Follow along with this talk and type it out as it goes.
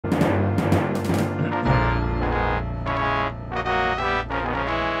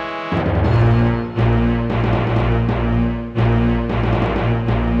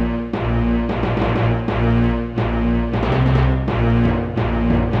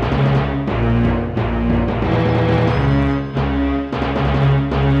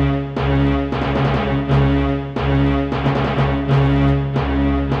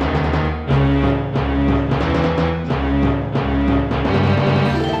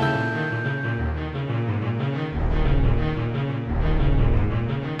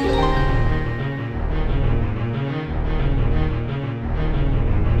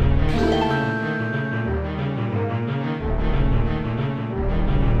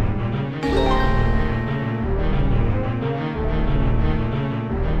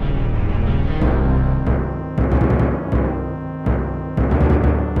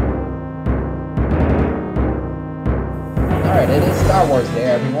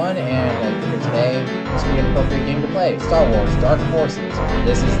everyone, and here today is going to be an appropriate game to play. Star Wars Dark Forces.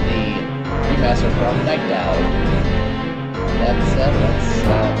 This is the remaster from Nightdive.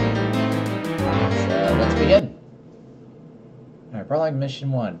 Let's begin. Alright, Prologue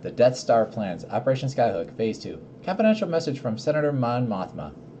Mission 1, the Death Star Plans, Operation Skyhook, Phase 2. Confidential message from Senator Mon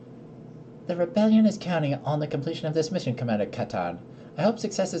Mothma. The Rebellion is counting on the completion of this mission, Commander Katarn. I hope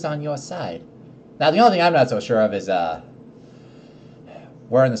success is on your side. Now, the only thing I'm not so sure of is,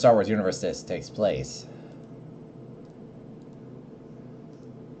 where in the Star Wars universe this takes place.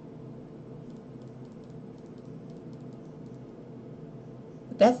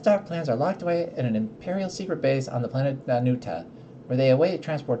 The Death Star plans are locked away in an Imperial secret base on the planet Nanuta, where they await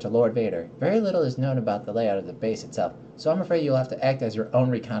transport to Lord Vader. Very little is known about the layout of the base itself, so I'm afraid you'll have to act as your own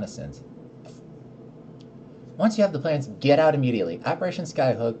reconnaissance. Once you have the plans, get out immediately. Operation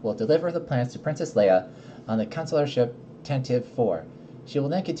Skyhook will deliver the plans to Princess Leia on the consular ship Tantive 4. She will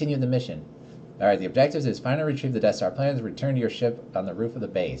then continue the mission. Alright, the objectives is find and retrieve the Death Star plans, return to your ship on the roof of the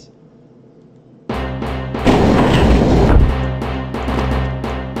base.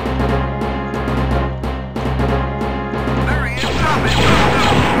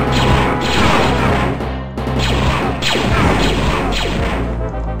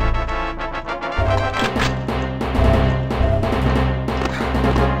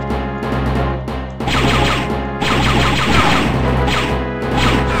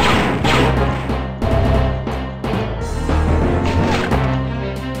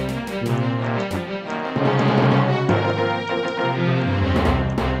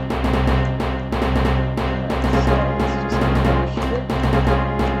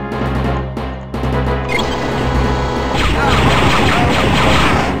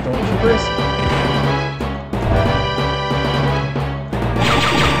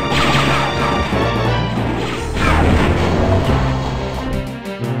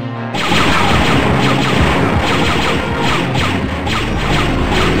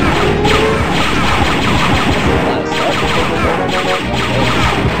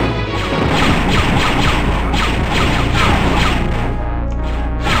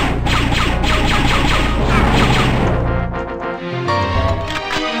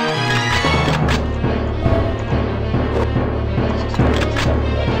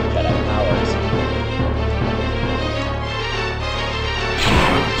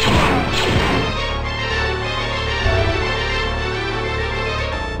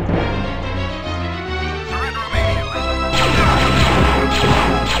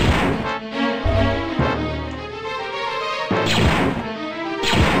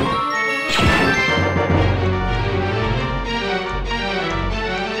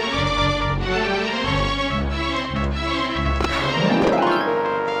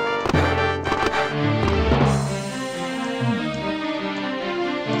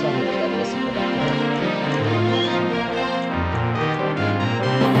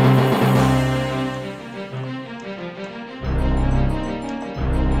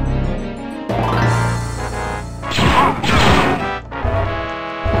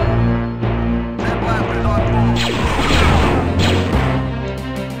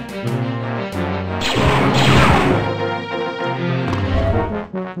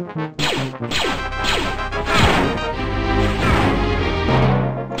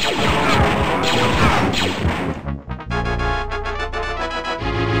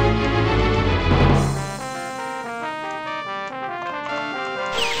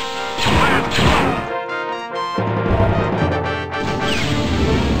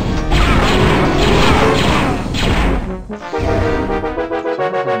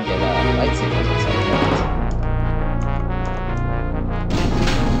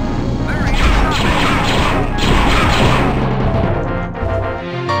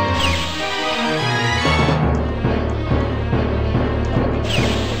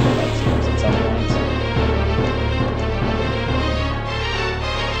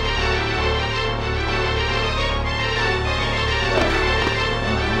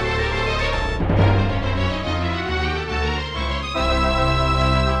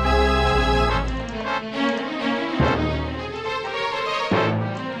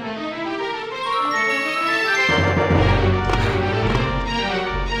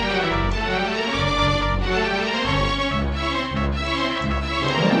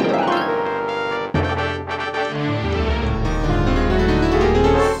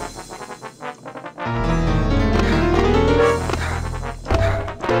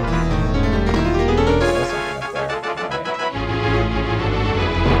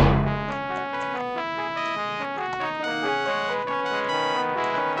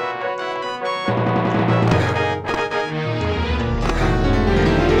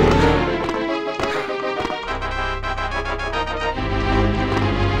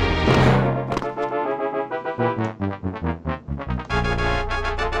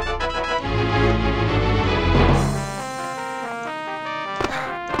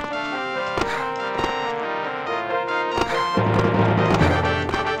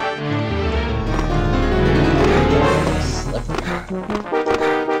 Nice.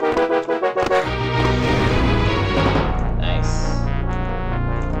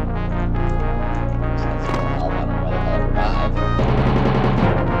 So that's a little help. I don't know whether I'll revive.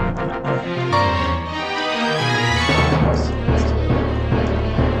 Let's do it.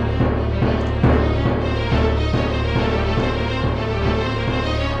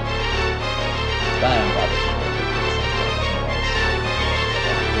 But I'm probably sure it's locked.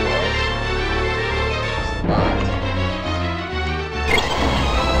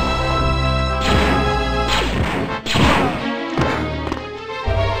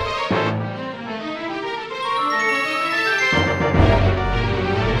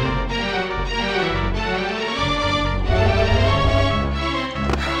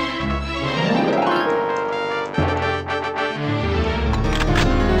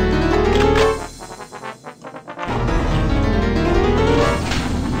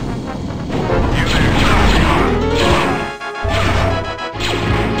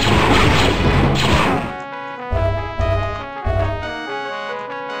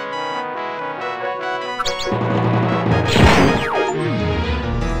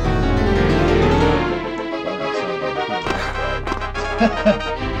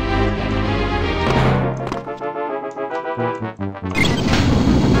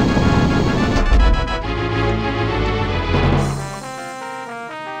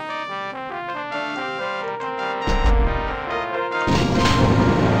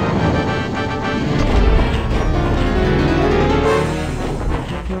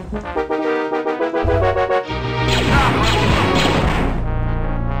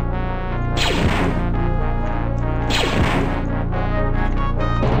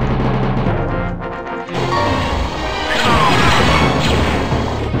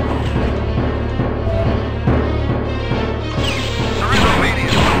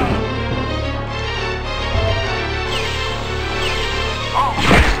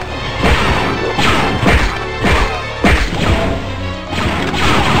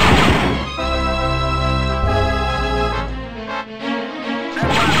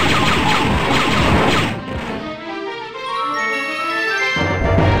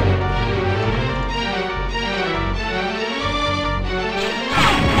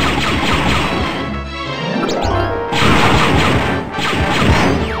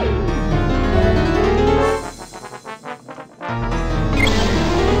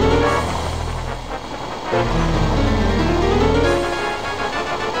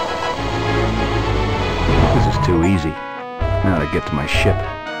 Too easy. Now to get to my ship.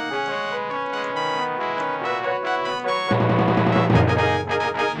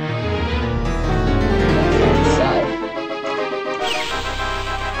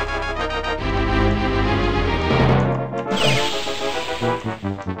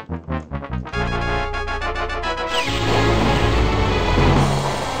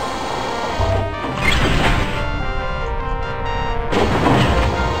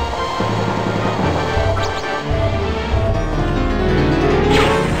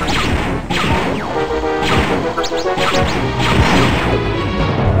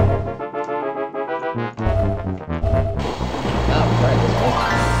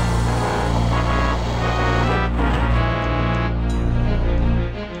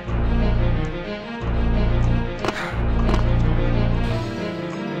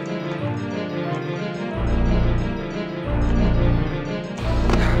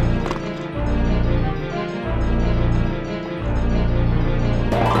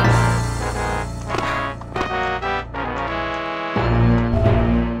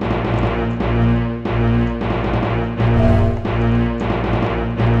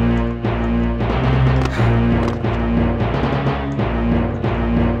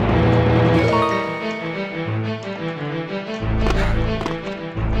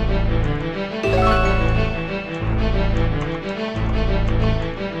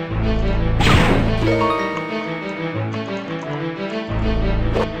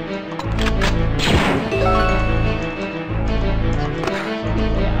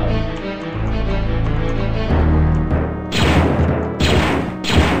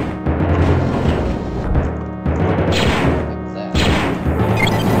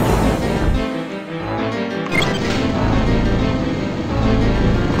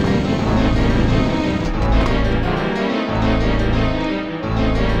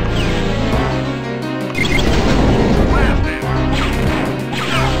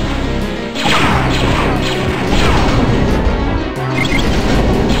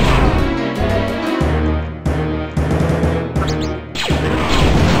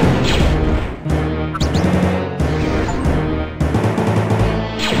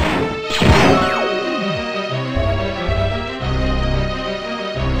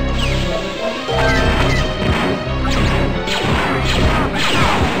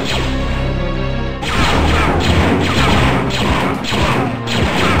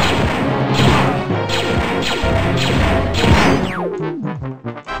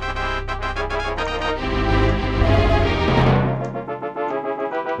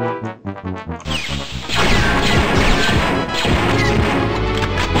 Doom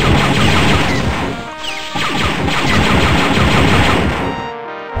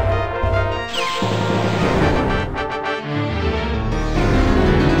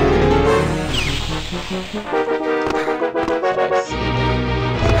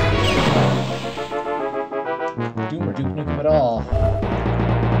or Duke Nukem at all.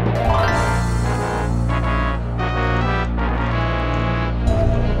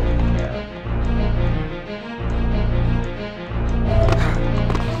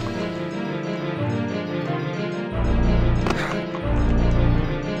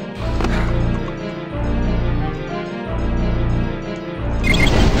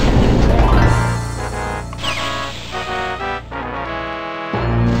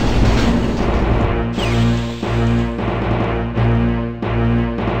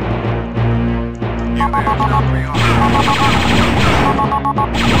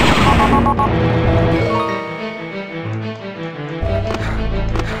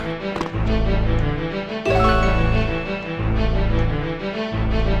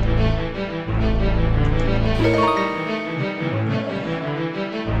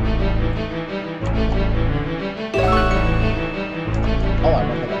 Oh, I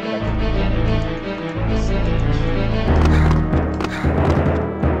remember that right at the beginning of the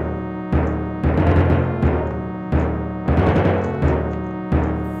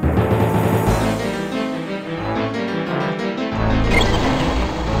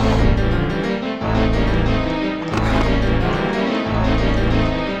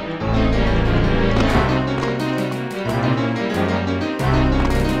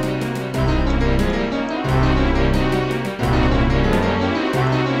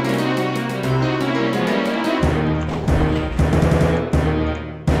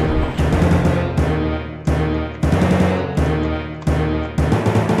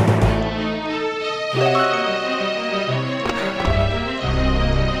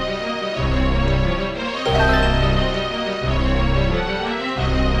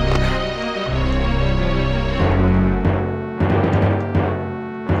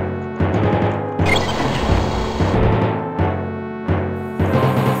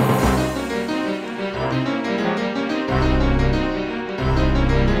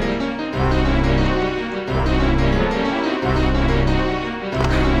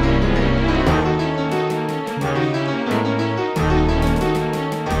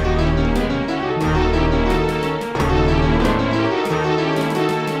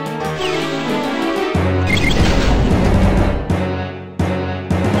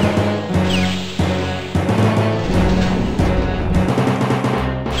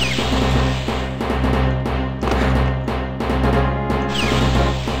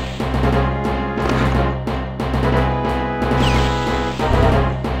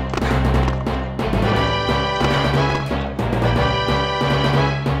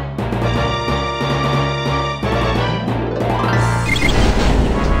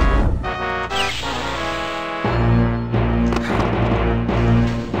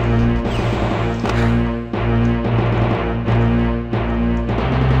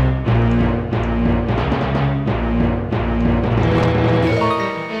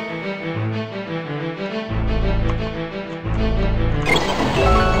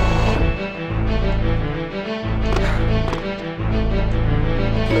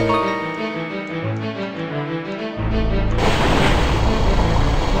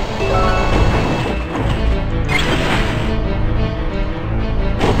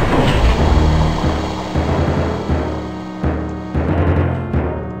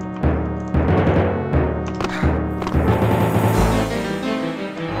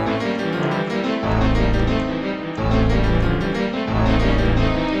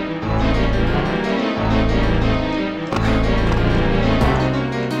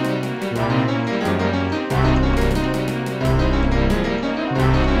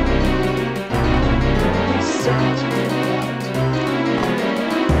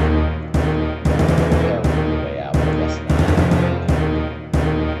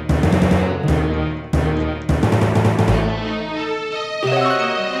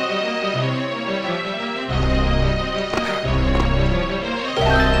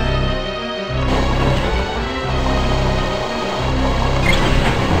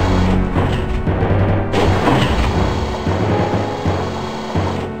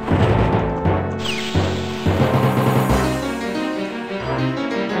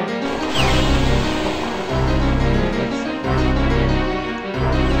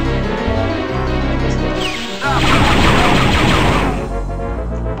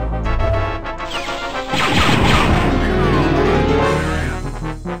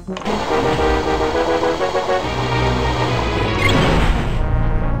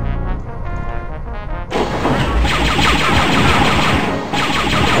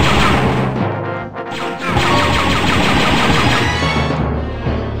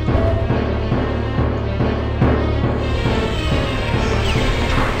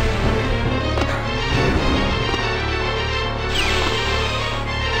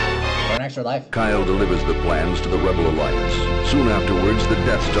your life. Kyle delivers the plans to the Rebel Alliance. Soon afterwards, the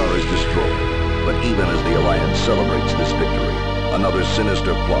Death Star is destroyed. But even as the Alliance celebrates this victory, another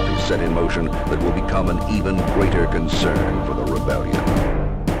sinister plot is set in motion that will become an even greater concern for the Rebellion.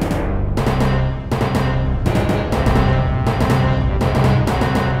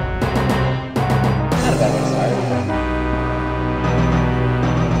 Not a bad way to start.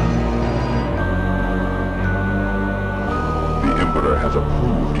 The Emperor has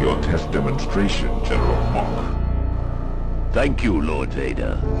approved your test demonstration, General Monk. Thank you, Lord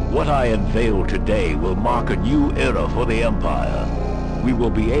Vader. What I unveil today will mark a new era for the Empire. We will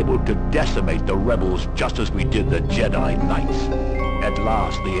be able to decimate the rebels just as we did the Jedi Knights. At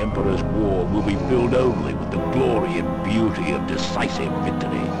last, the Emperor's war will be filled only with the glory and beauty of decisive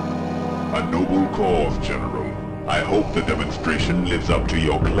victory. A noble cause, General. I hope the demonstration lives up to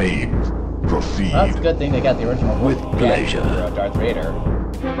your claims. Proceed. Well, it's a good thing they got the original With voice pleasure. for Darth Vader.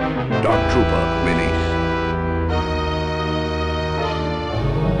 Dark Trooper, release.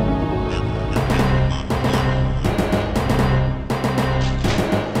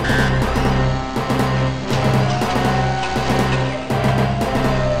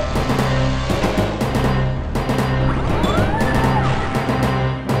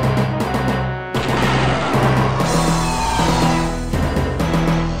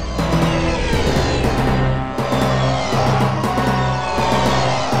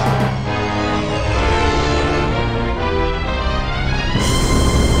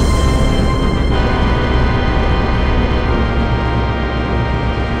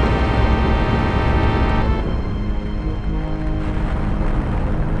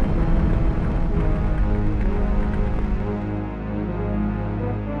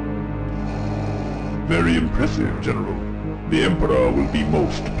 Very impressive, General. The Emperor will be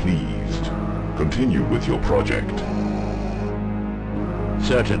most pleased. Continue with your project.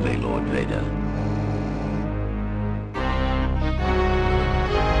 Certainly, Lord Vader.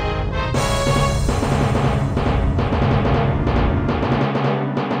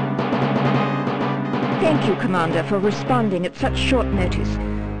 Thank you, Commander, for responding at such short notice.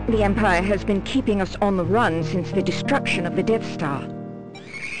 The Empire has been keeping us on the run since the destruction of the Death Star.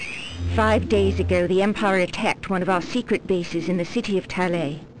 5 days ago, the Empire attacked one of our secret bases in the city of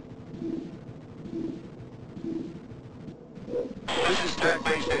Talay. This is Tech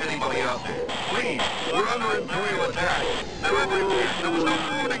Base to anybody out there. Please, we're under Imperial attack. There was no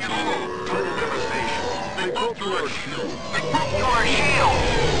warning at all. Total devastation. They broke through our shield. They broke through our shield!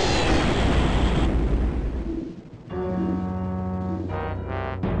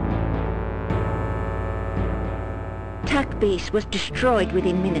 Tak Base was destroyed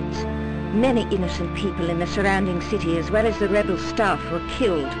within minutes. Many innocent people in the surrounding city, as well as the rebel staff, were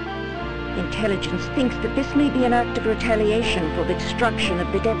killed. Intelligence thinks that this may be an act of retaliation for the destruction of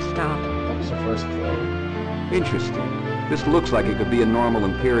the Death Star. What was your first clue? Interesting. This looks like it could be a normal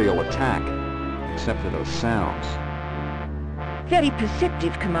Imperial attack, except for those sounds. Very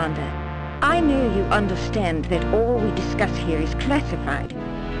perceptive, Commander. I know you understand that all we discuss here is classified.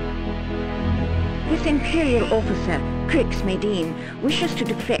 This Imperial officer, Crix Medine, wishes to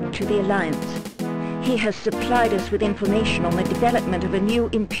defect to the Alliance. He has supplied us with information on the development of a new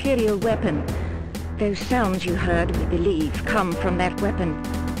Imperial weapon. Those sounds you heard, we believe, come from that weapon.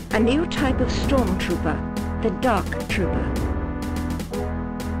 A new type of stormtrooper, the Dark Trooper.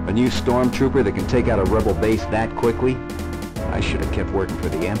 A new stormtrooper that can take out a rebel base that quickly? I should have kept working for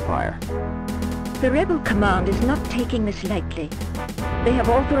the Empire. The Rebel Command is not taking this lightly. They have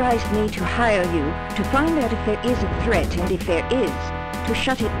authorized me to hire you to find out if there is a threat, and if there is, to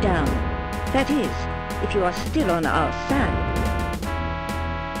shut it down. That is, if you are still on our side.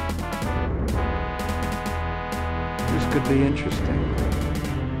 This could be interesting.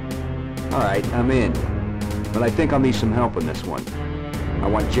 Alright, I'm in. But I think I'll need some help in this one. I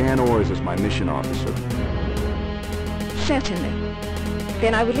want Jan Ors as my mission officer. Certainly.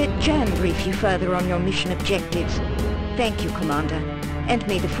 Then I will let Jan brief you further on your mission objectives. Thank you, Commander, and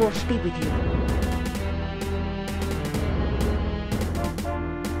may the Force be with you.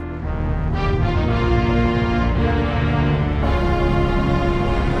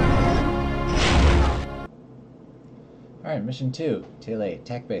 Alright, Mission 2, Talay,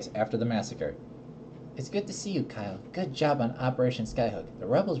 Tech Base, after the massacre. It's good to see you, Kyle. Good job on Operation Skyhook. The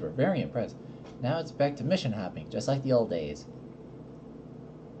rebels were very impressed. Now it's back to mission hopping, just like the old days.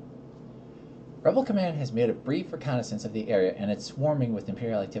 Rebel Command has made a brief reconnaissance of the area, and it's swarming with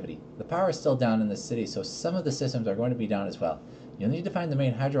Imperial activity. The power is still down in the city, so some of the systems are going to be down as well. You'll need to find the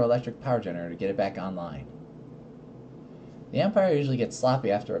main hydroelectric power generator to get it back online. The Empire usually gets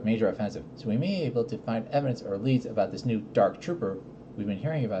sloppy after a major offensive, so we may be able to find evidence or leads about this new Dark Trooper we've been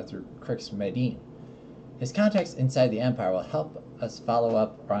hearing about through Crix Medine. His contacts inside the Empire will help us follow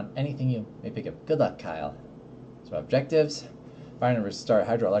up on anything you may pick up. Good luck, Kyle. So objectives: find and restart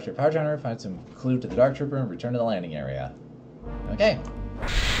hydroelectric power generator, find some clue to the Dark Trooper, and return to the landing area. Okay.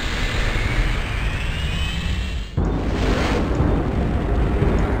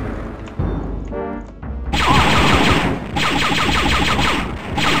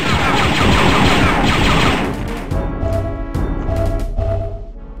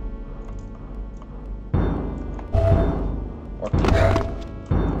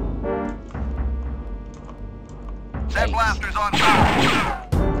 That blaster's on fire.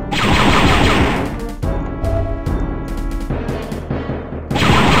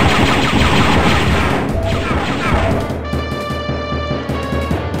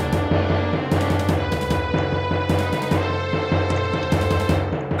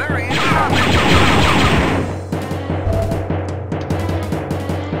 There he is.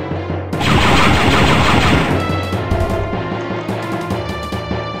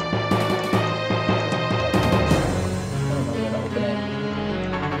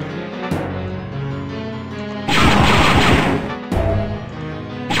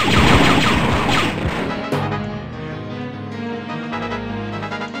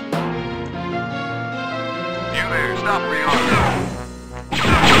 You there, stop where you are.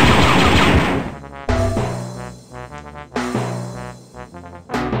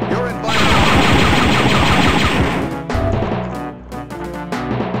 You're in fire.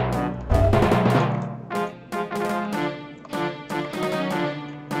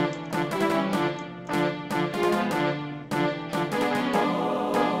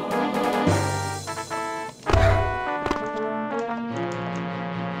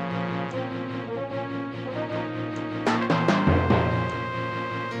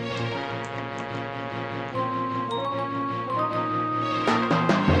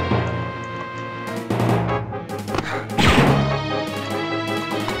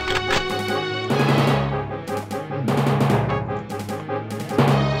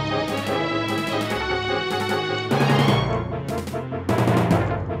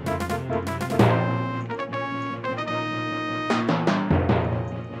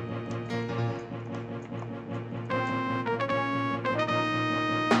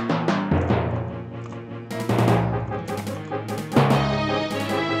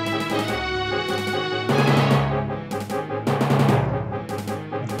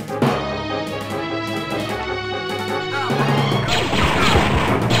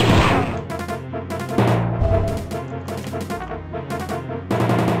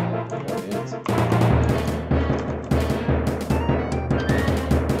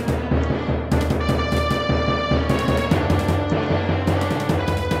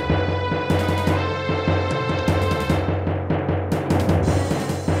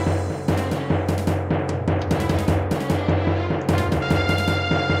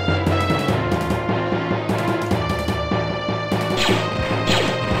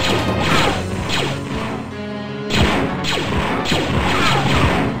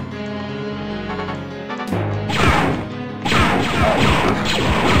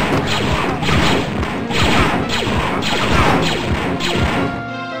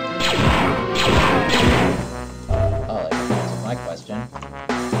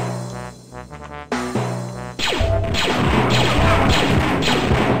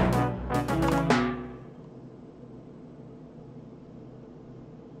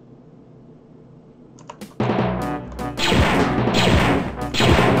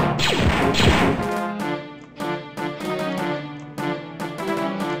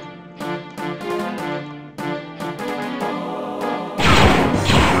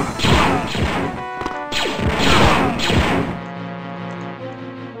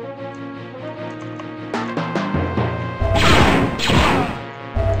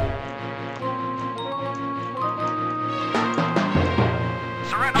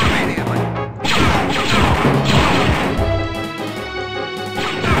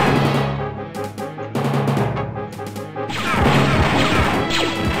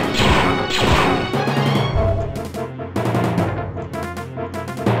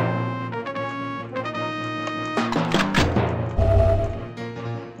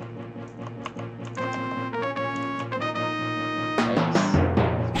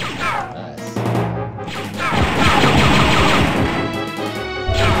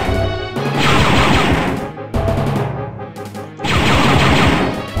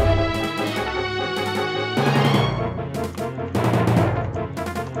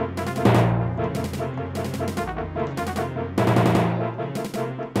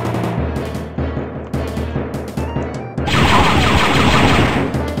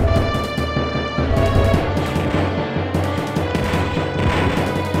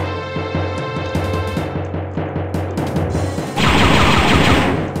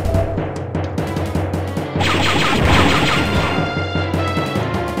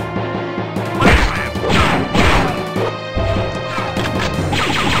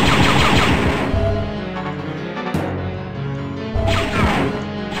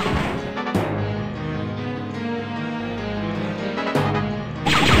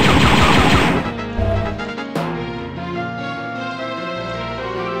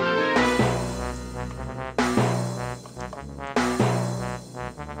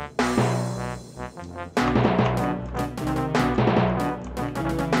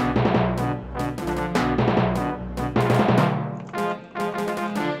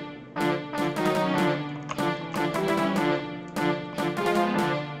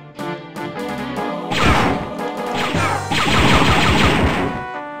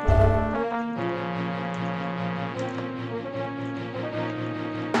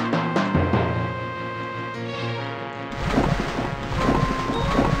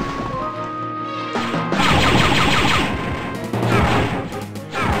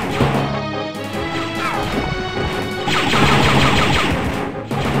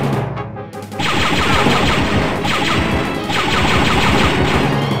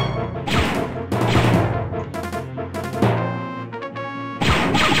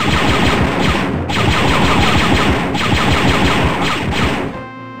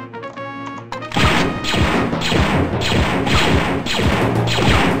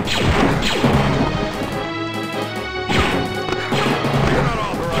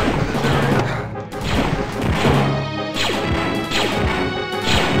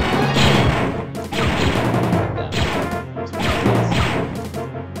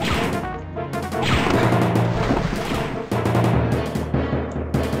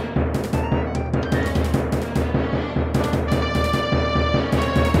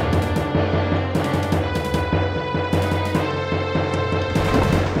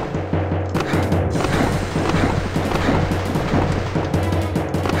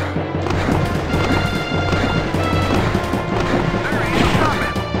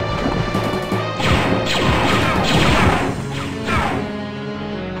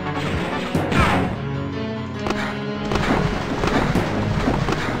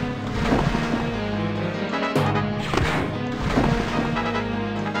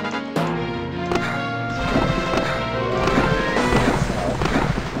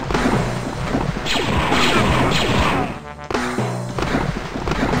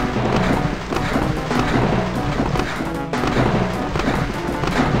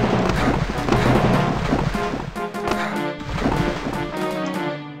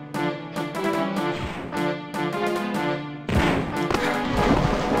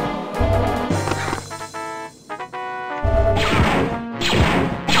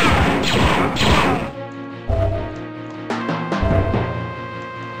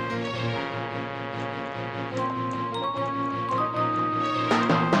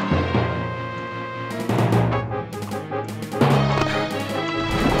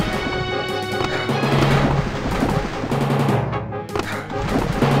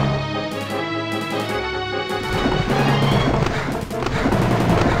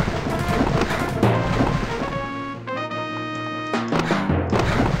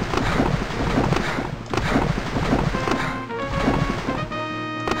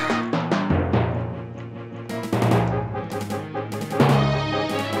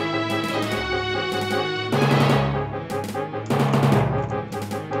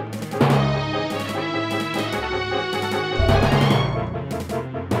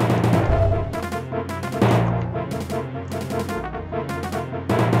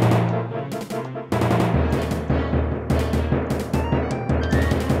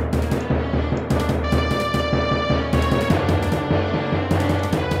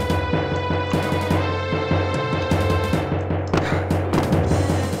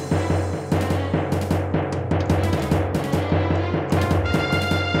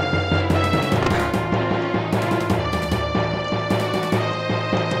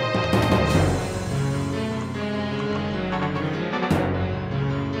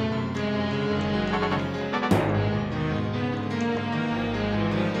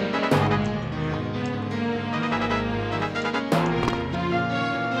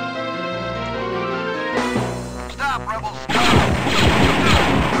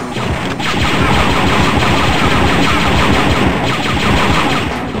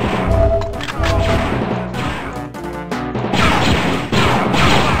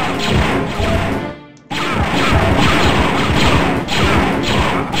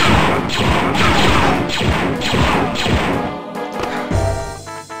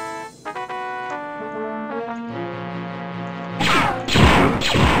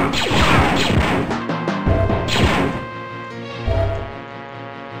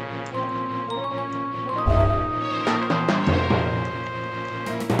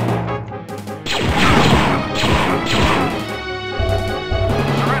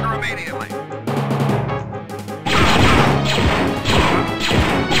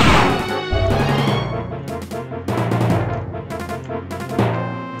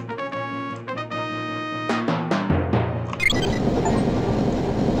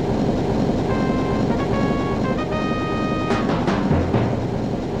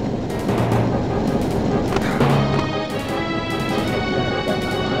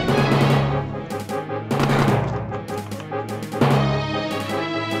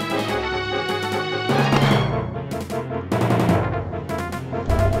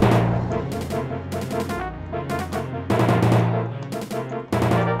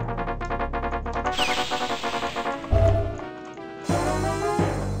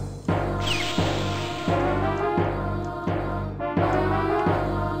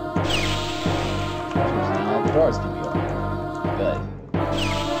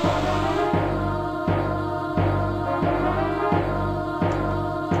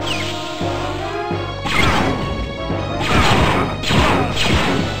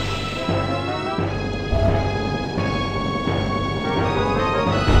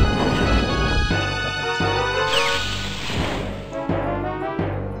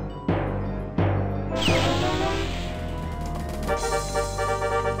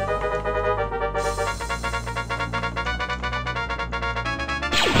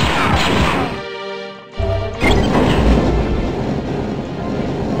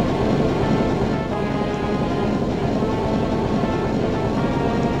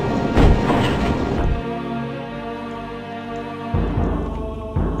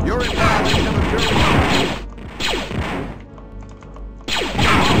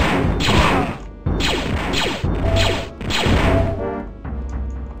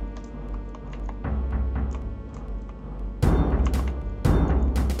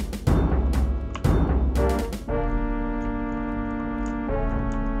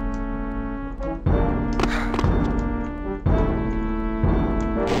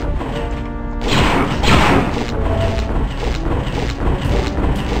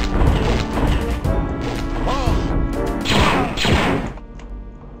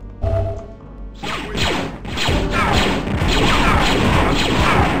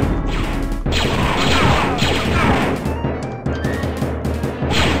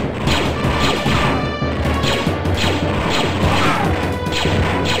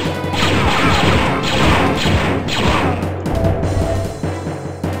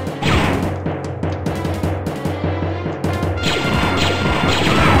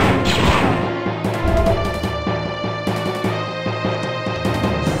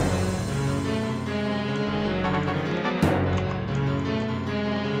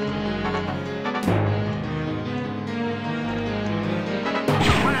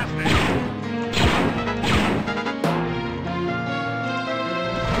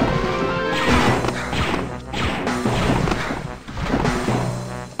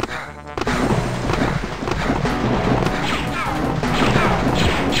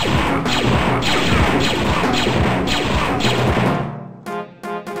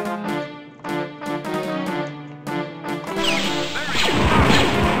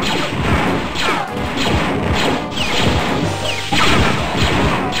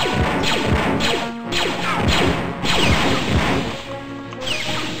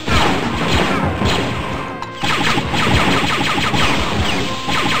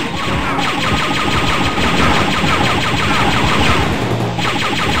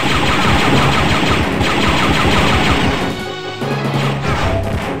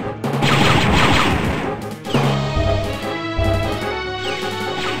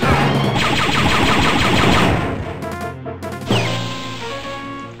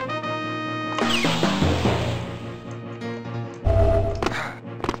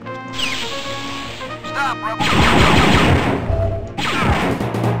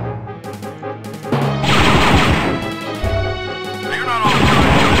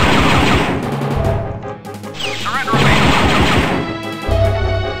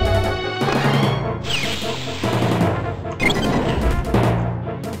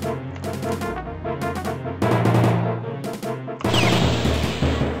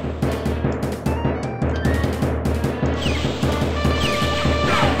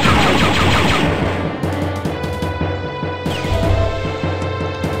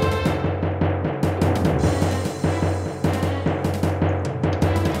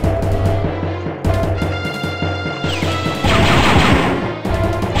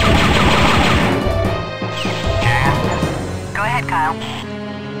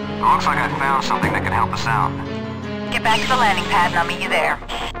 Looks like I found something that can help us out. Get back to the landing pad and I'll meet you there.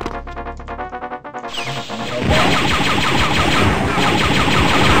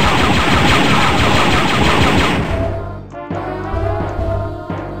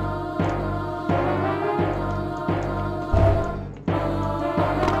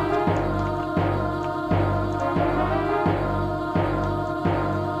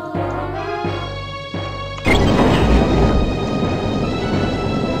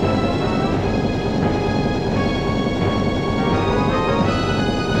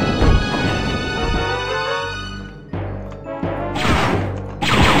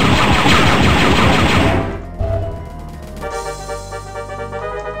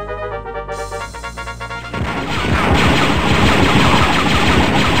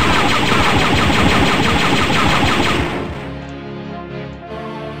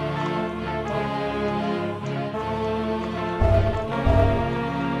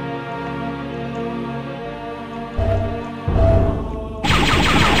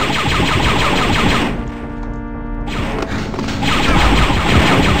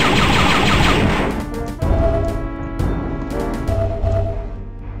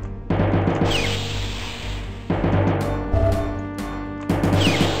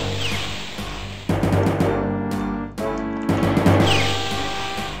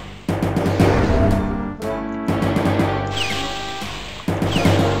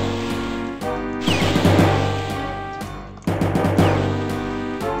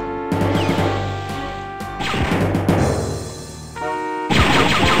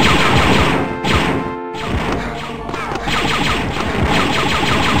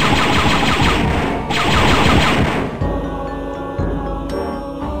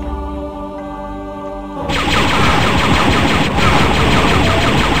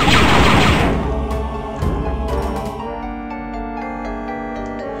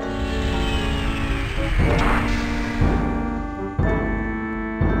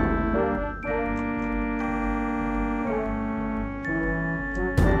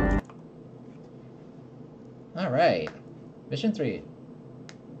 Alright. Mission 3.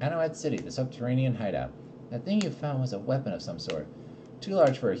 Anoet City, the subterranean hideout. That thing you found was a weapon of some sort. Too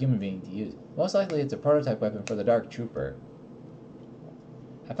large for a human being to use. Most likely it's a prototype weapon for the Dark Trooper.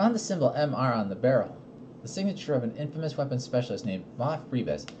 I found the symbol MR on the barrel. The signature of an infamous weapons specialist named Moff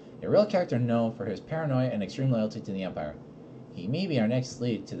Rebus, a real character known for his paranoia and extreme loyalty to the Empire. He may be our next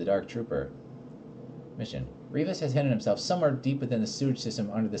lead to the Dark Trooper. Mission. Rebus has hidden himself somewhere deep within the sewage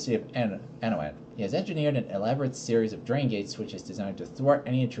system under the city of Anoet. He has engineered an elaborate series of drain gate switches designed to thwart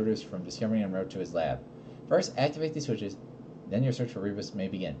any intruders from discovering en route to his lab. First, activate these switches, then your search for Rebus may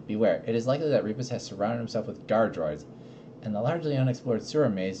begin. Beware, it is likely that Rebus has surrounded himself with guard droids, and the largely unexplored sewer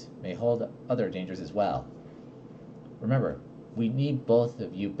maze may hold other dangers as well. Remember, we need both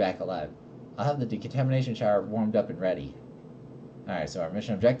of you back alive. I'll have the decontamination shower warmed up and ready. Alright, so our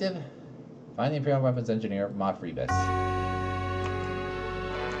mission objective? Find the Imperial Weapons Engineer, Moff Rebus.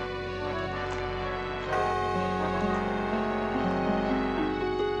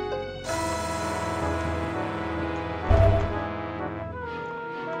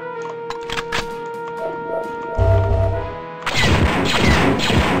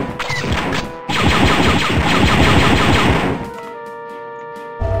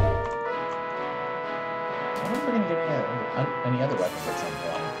 Any other weapons at some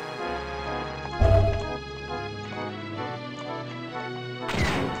point.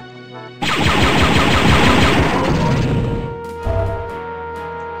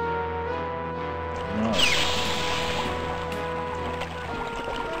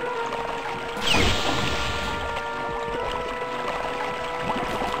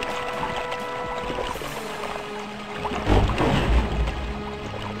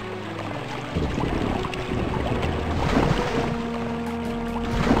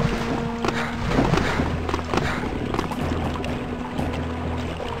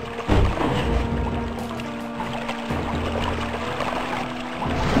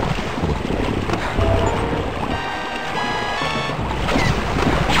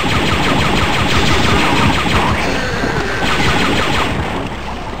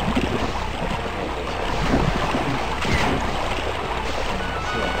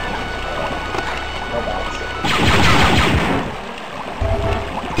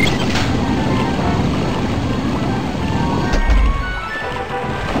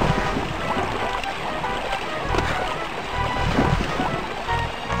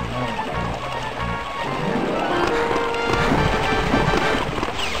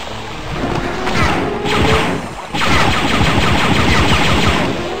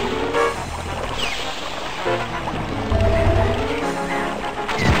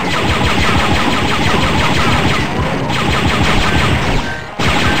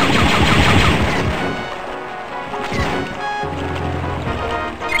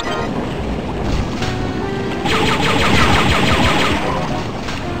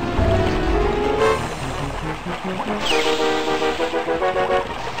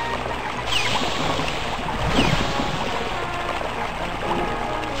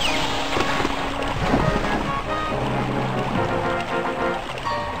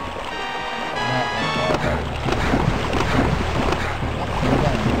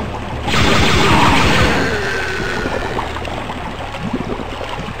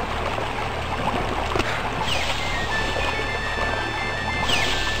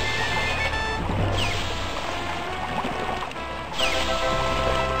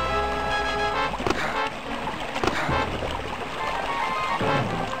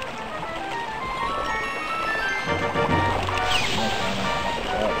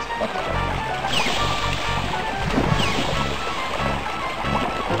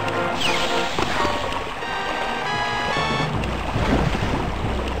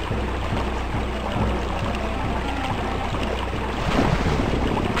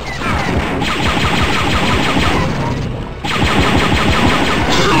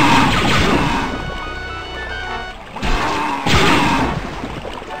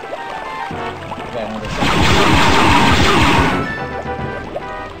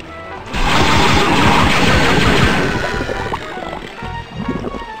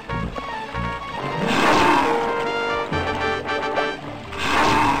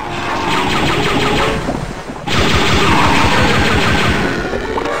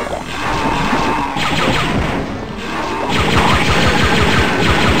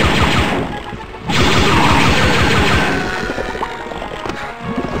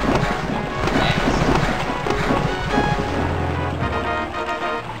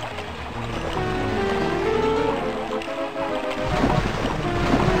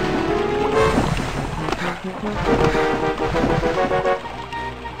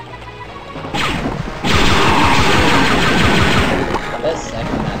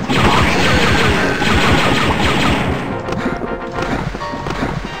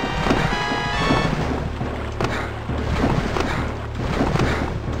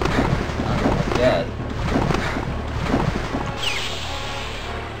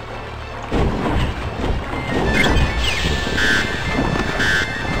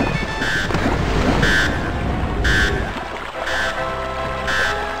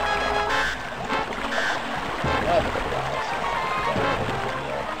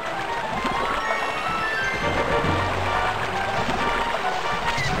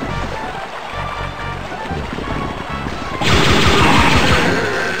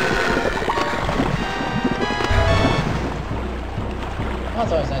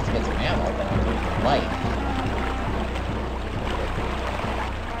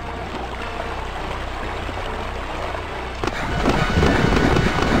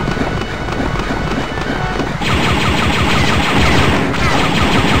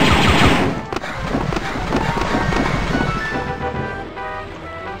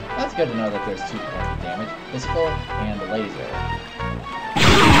 It's good to know that there's 2 points of damage, physical and laser.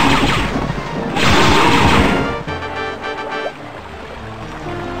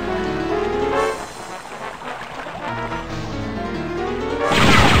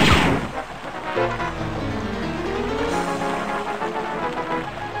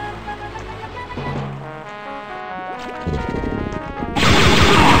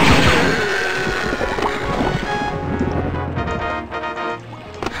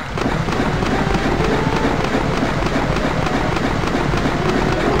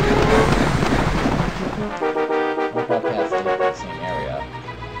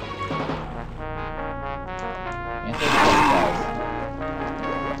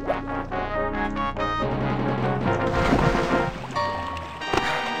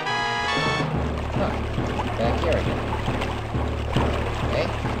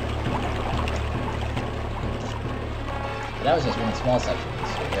 That was just one small section,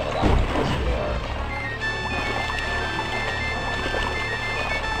 so we have a lot more to explore.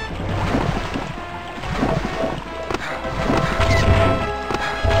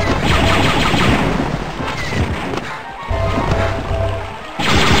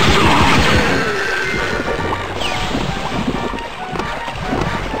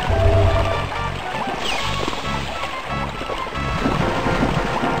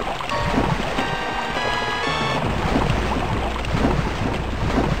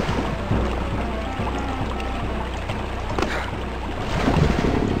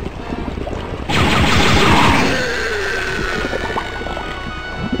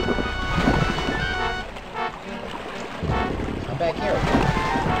 Back here again.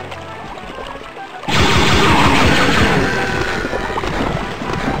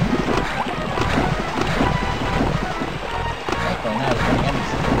 Thankfully, not as many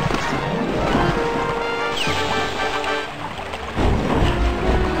enemies.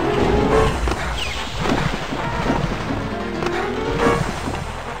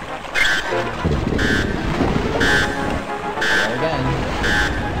 There again.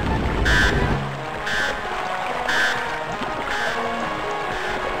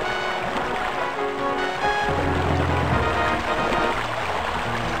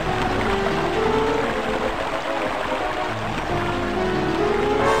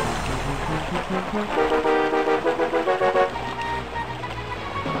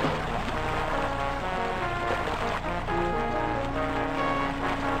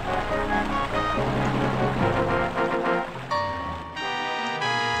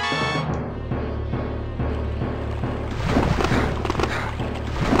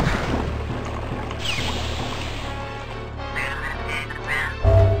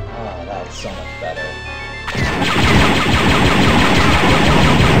 Oh, that's so much better.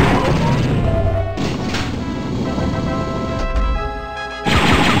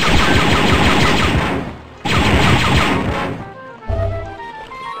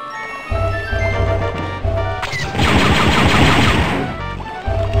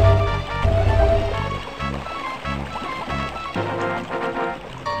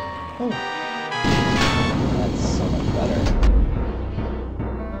 That's so much better.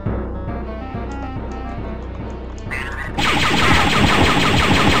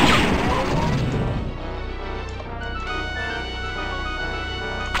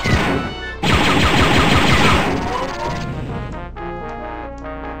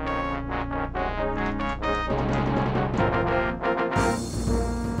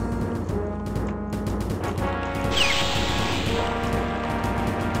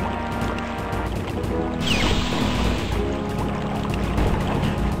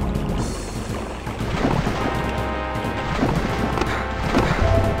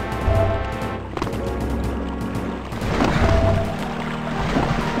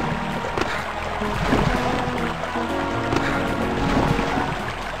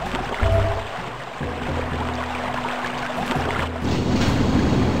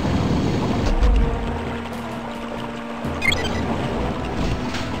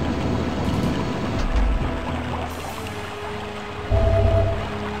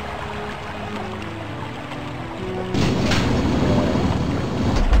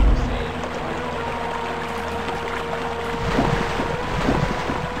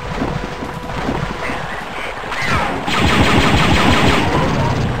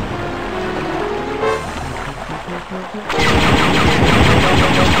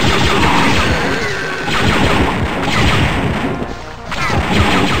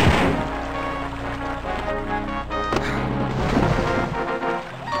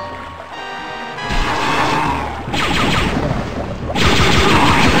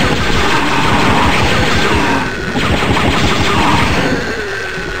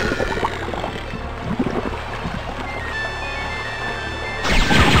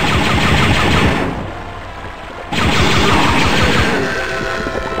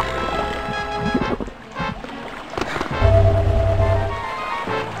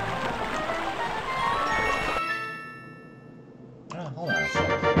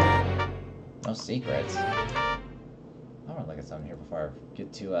 secrets. I want to look at something here before I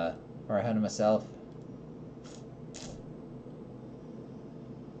get to, before I head to myself.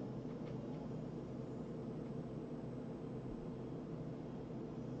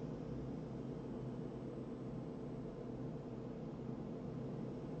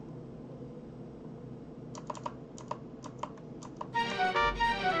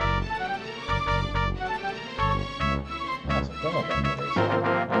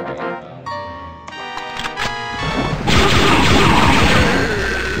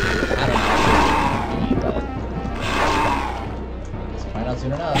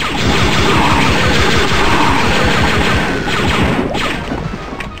 Soon enough.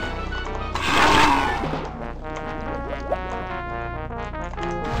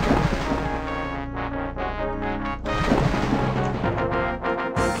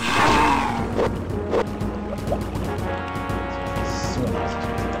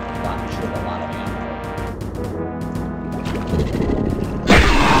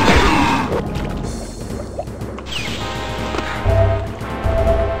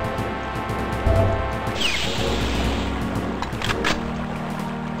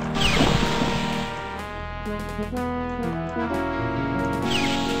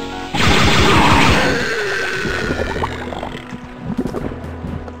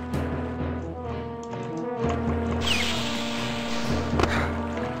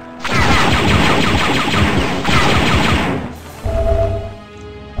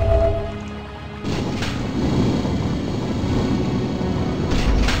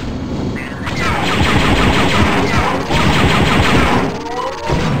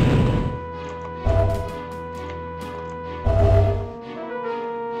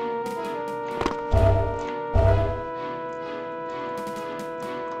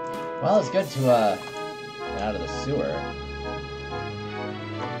 Well, it's good to, get out of the sewer.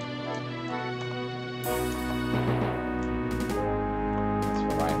 That's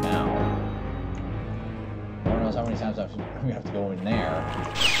for right now. No one knows how many times I'm gonna have to go in there.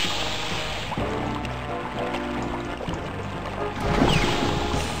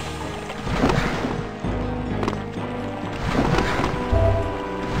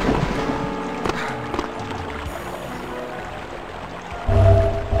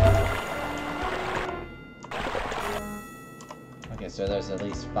 So there's at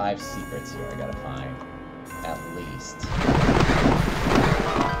least 5 secrets here I gotta find. At least.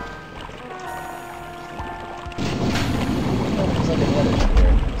 Just like any other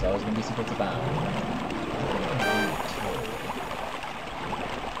shooter, there's always gonna be secrets abound.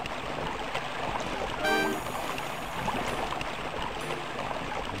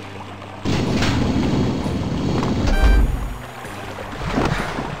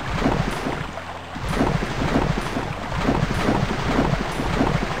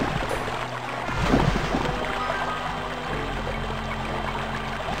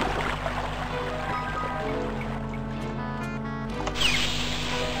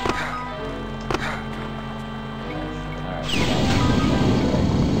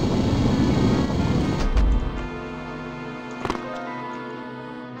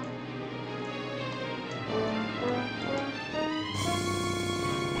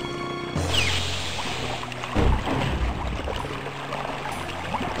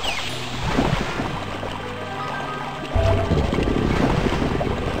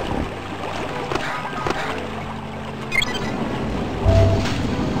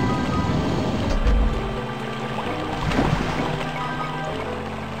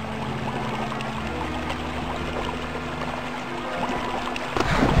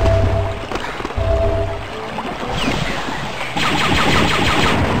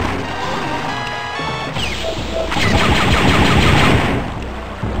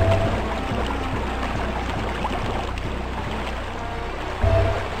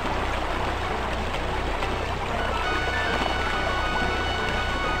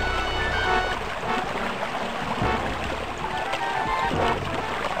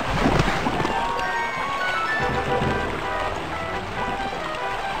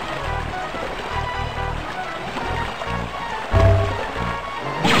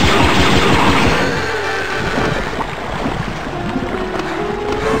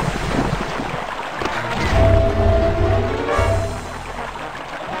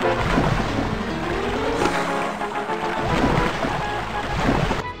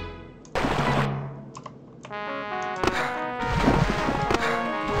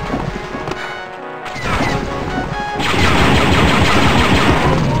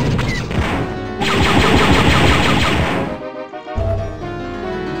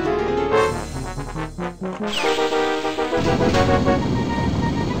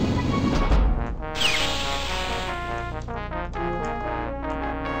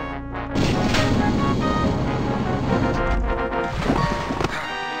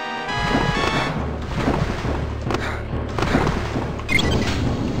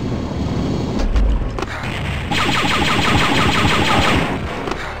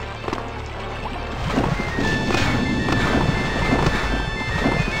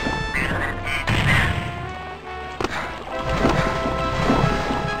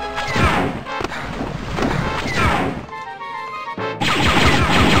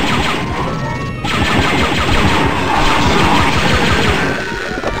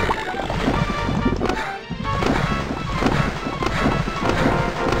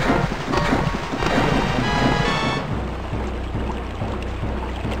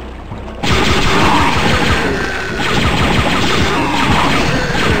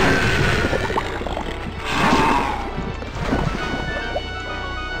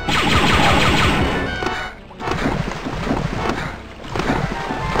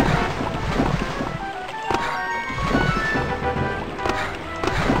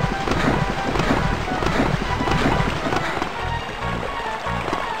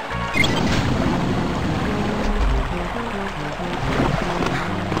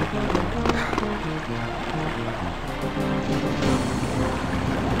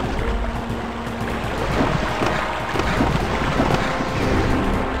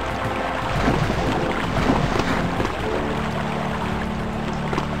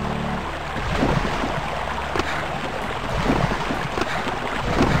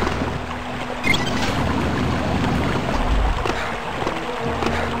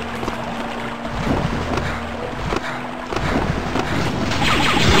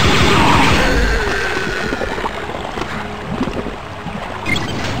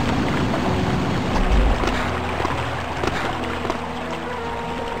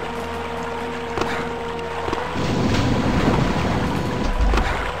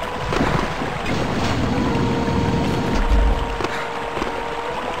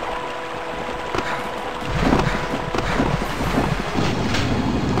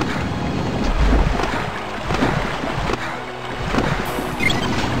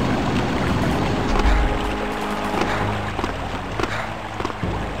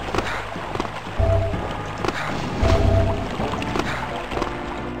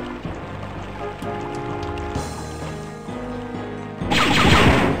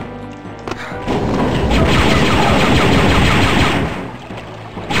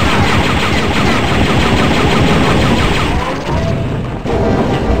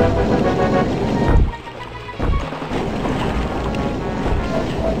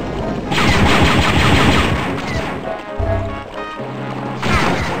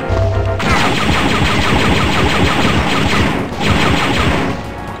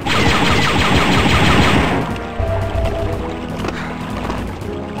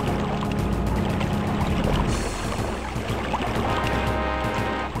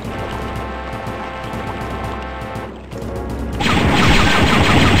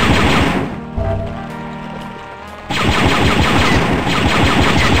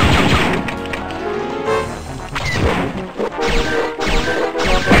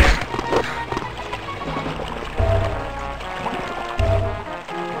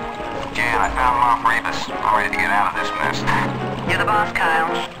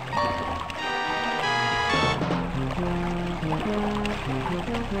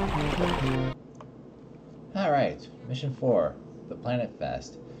 Alright, Mission 4, the Planet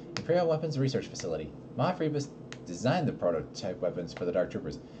Fest. Imperial Weapons Research Facility. Moff Rebus designed the prototype weapons for the Dark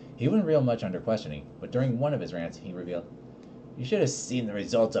Troopers. He wouldn't reel much under questioning, but during one of his rants, he revealed, "You should have seen the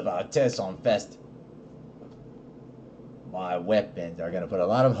results of our tests on Fest. My weapons are going to put a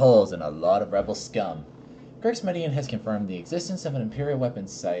lot of holes in a lot of rebel scum." Crix Medine has confirmed the existence of an Imperial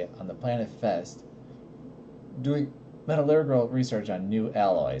weapons site on the planet Fest, doing metallurgical research on new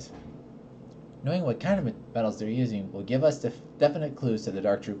alloys. Knowing what kind of metals they're using will give us definite clues to the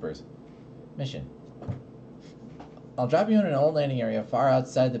Dark Troopers. Mission. I'll drop you in an old landing area far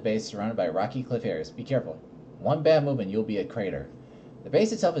outside the base surrounded by rocky cliff areas. Be careful. One bad move and you'll be a crater. The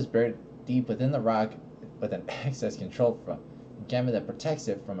base itself is buried deep within the rock with an access control gamut that protects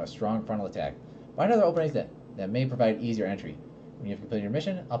it from a strong frontal attack. Find other openings that may provide easier entry. When you've completed your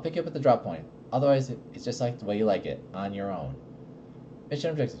mission, I'll pick you up at the drop point. Otherwise, it's just like the way you like it, on your own. Mission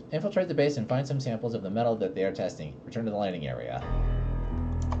objectives. Infiltrate the base and find some samples of the metal that they are testing. Return to the landing area.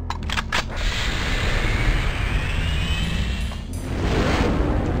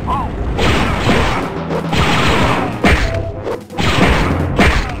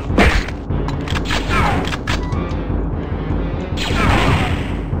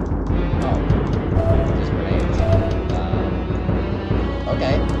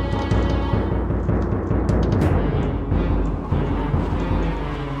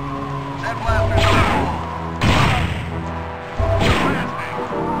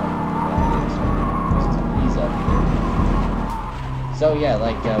 So yeah,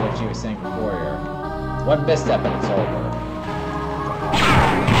 like what you were saying before here, one misstep and it's over.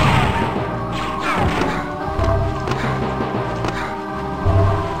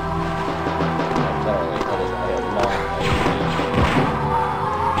 Literally, it is a long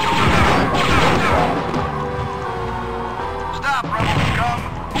Stop, rebel scum!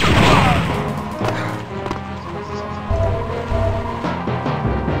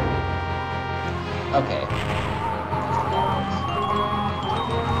 Okay.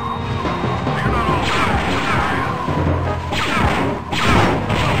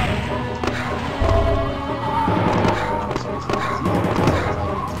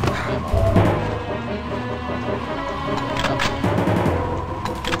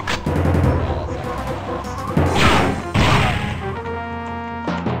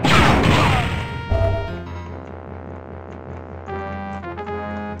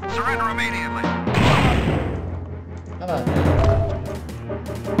 Surrender immediately. How about that?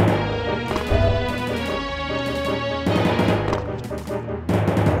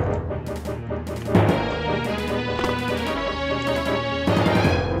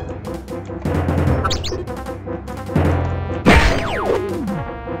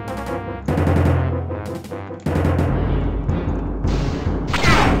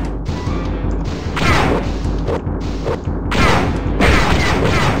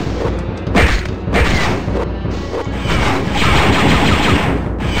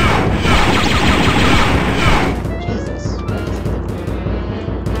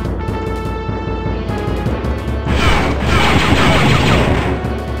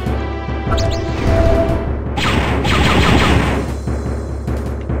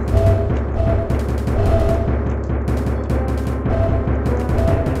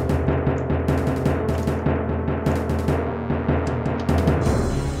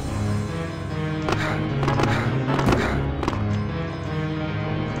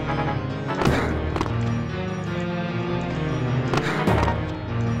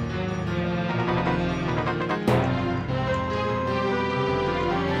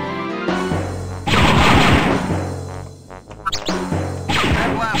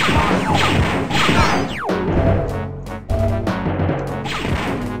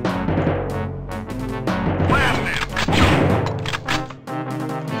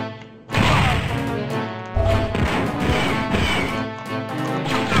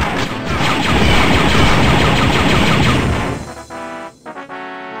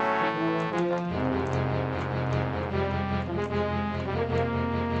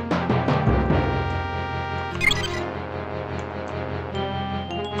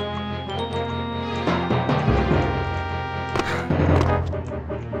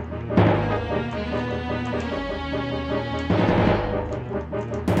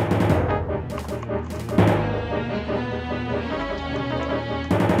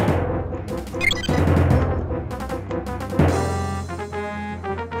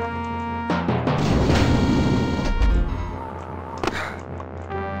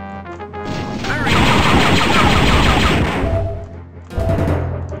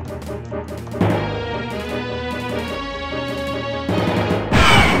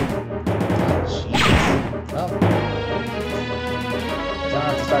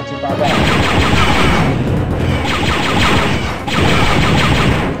 too far back.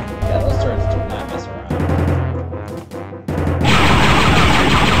 Yeah, those turrets do not mess around.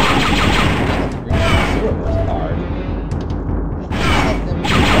 The green sewer was hard. Let them do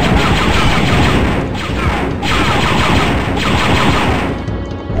that.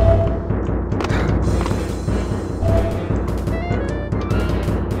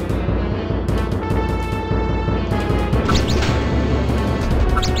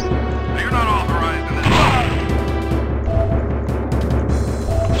 You're not authorized in this.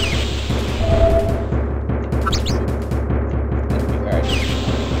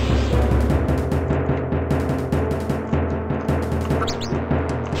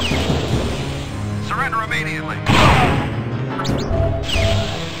 Surrender immediately.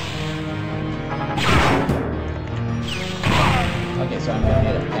 Okay, so I'm gonna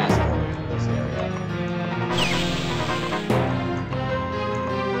get a passport for this area.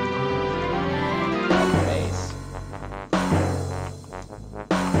 Base.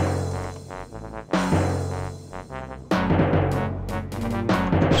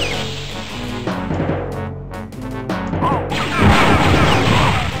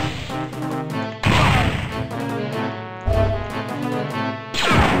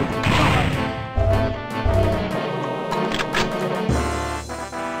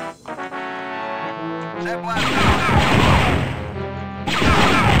 That blast.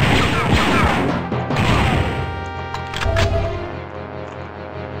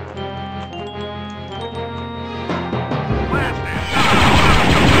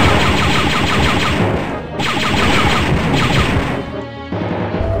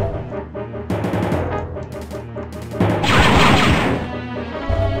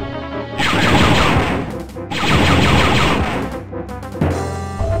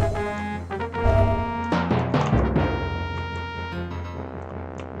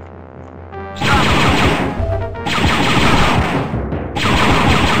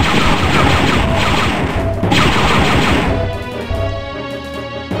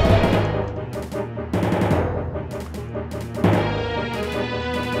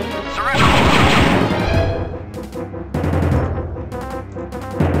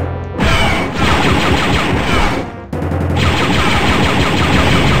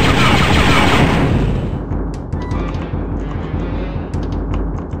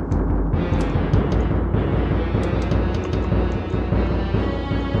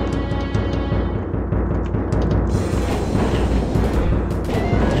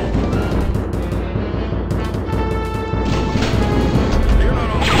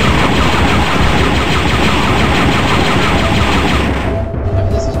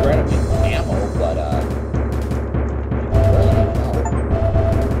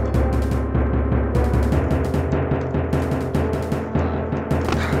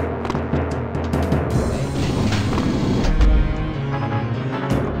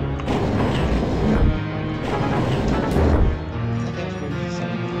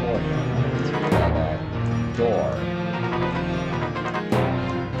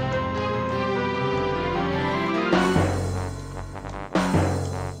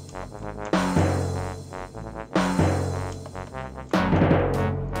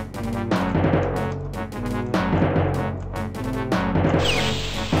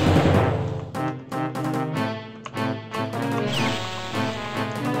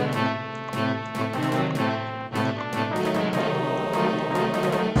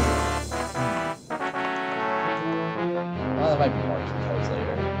 might be more tutorials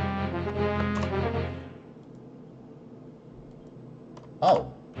later.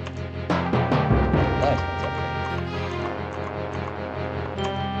 Oh. That's what's up there.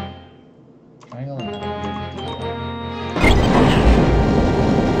 Triangle and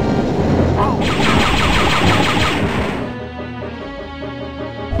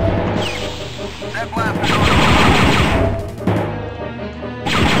That blast is on.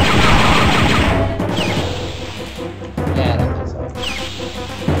 yeah, I don't think so.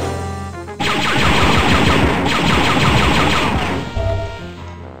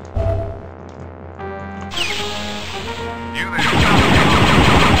 You there.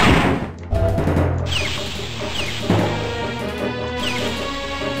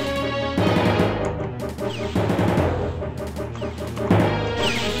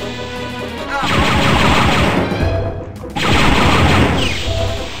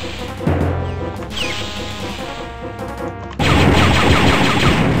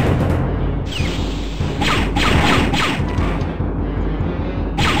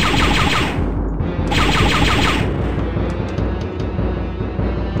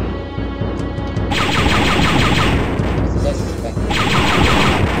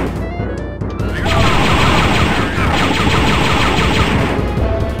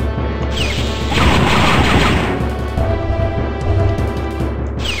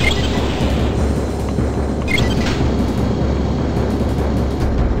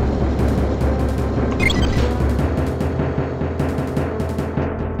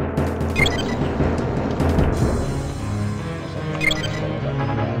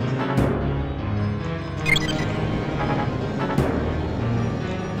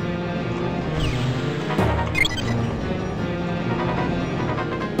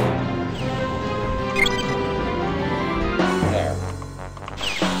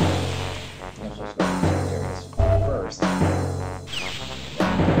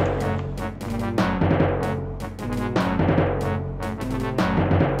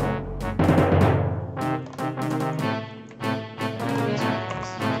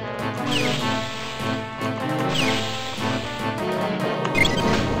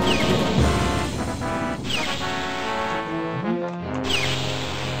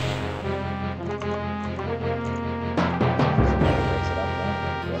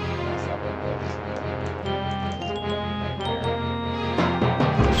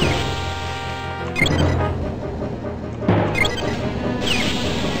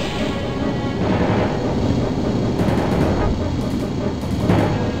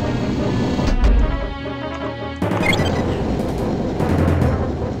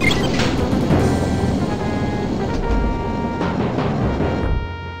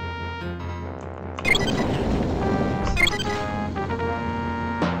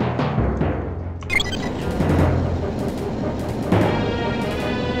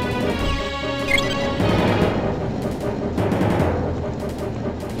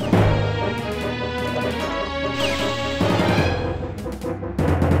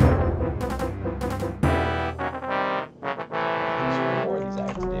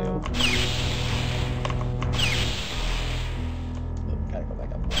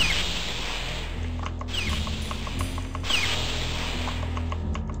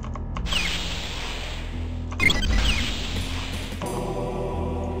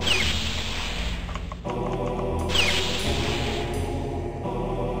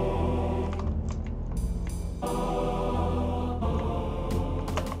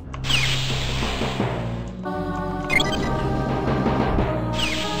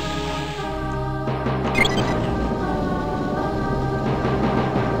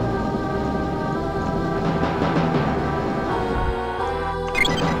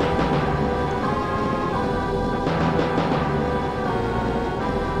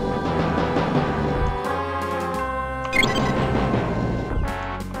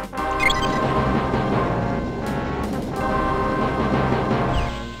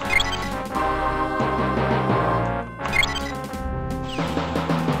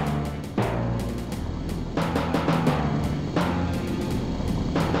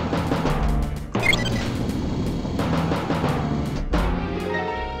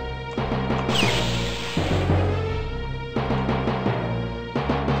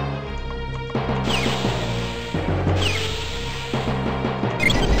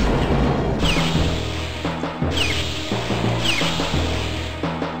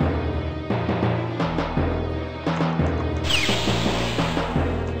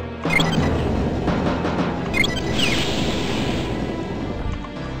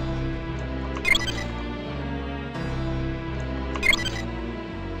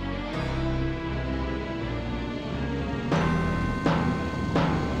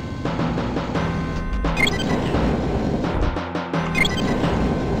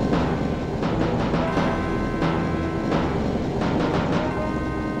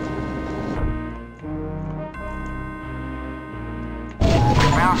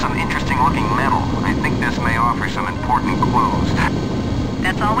 found some interesting looking metal. I think this may offer some important clues.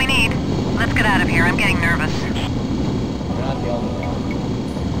 That's all we need. Let's get out of here. I'm getting nervous. You're not the only one.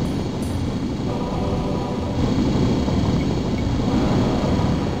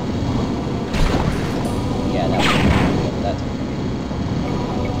 Yeah, that's okay.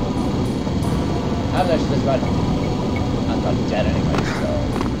 I was actually just about... I'm about dead anyway, so...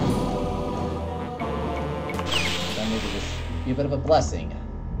 That maybe just be a bit of a blessing.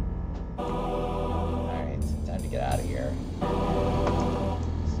 Alright, time to get out of here.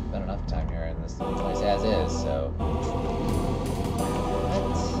 Spent enough time here in this place as is, so...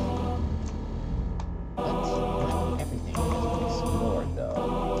 But not everything has been explored, though.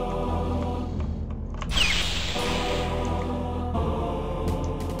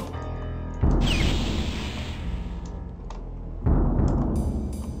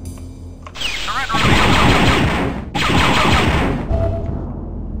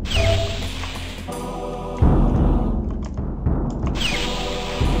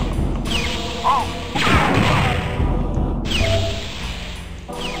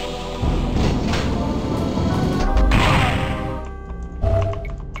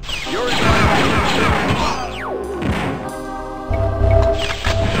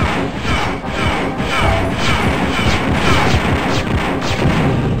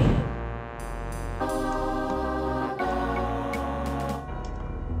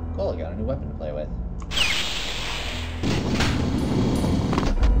 Cool, got a new weapon to play with.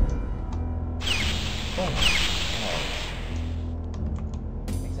 Cool.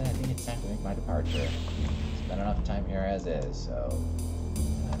 I think it's time to make my departure. Spent enough time here as is, so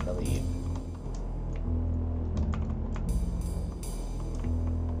I have to leave.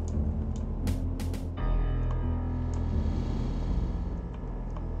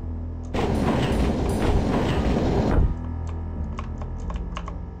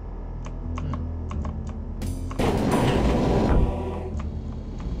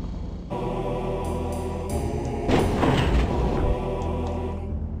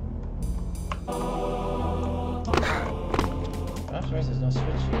 There's no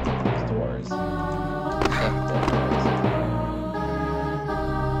switch here. There's doors. Except doors.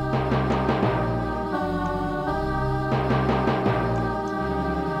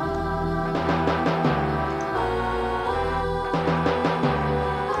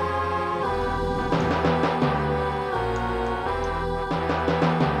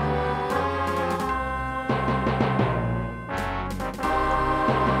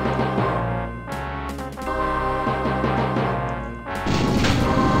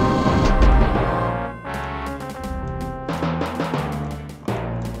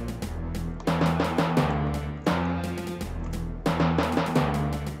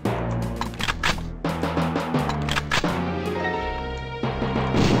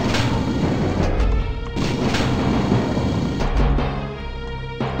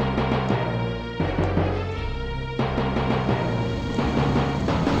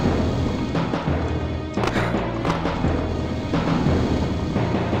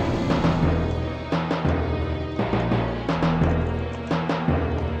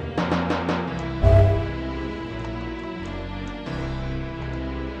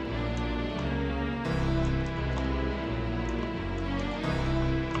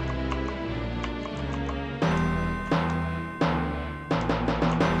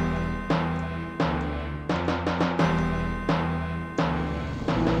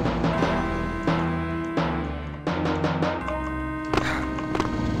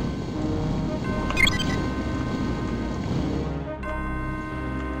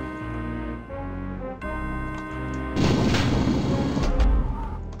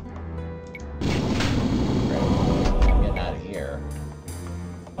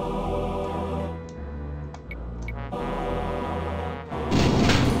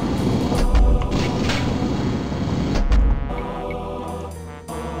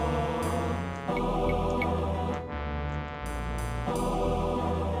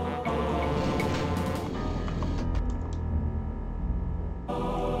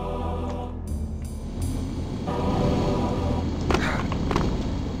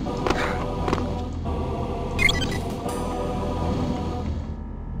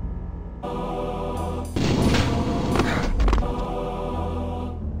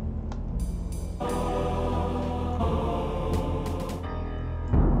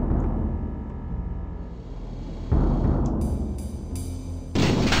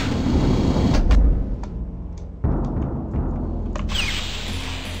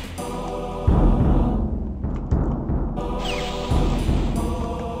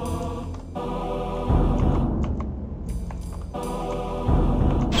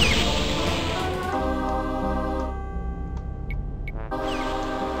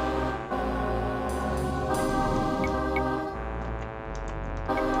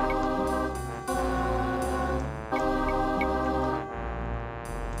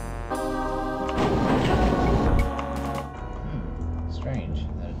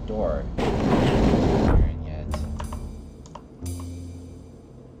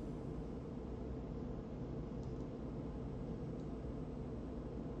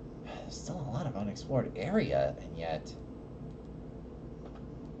 There's still a lot of unexplored area, and yet...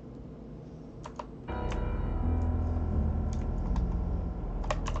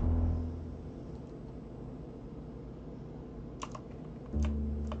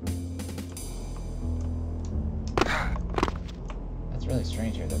 That's really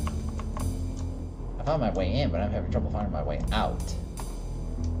strange here, though. I found my way in, but I'm having trouble finding my way out.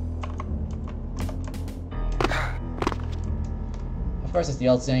 Of course, as the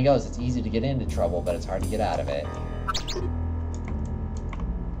old saying goes, it's easy to get into trouble, but it's hard to get out of it.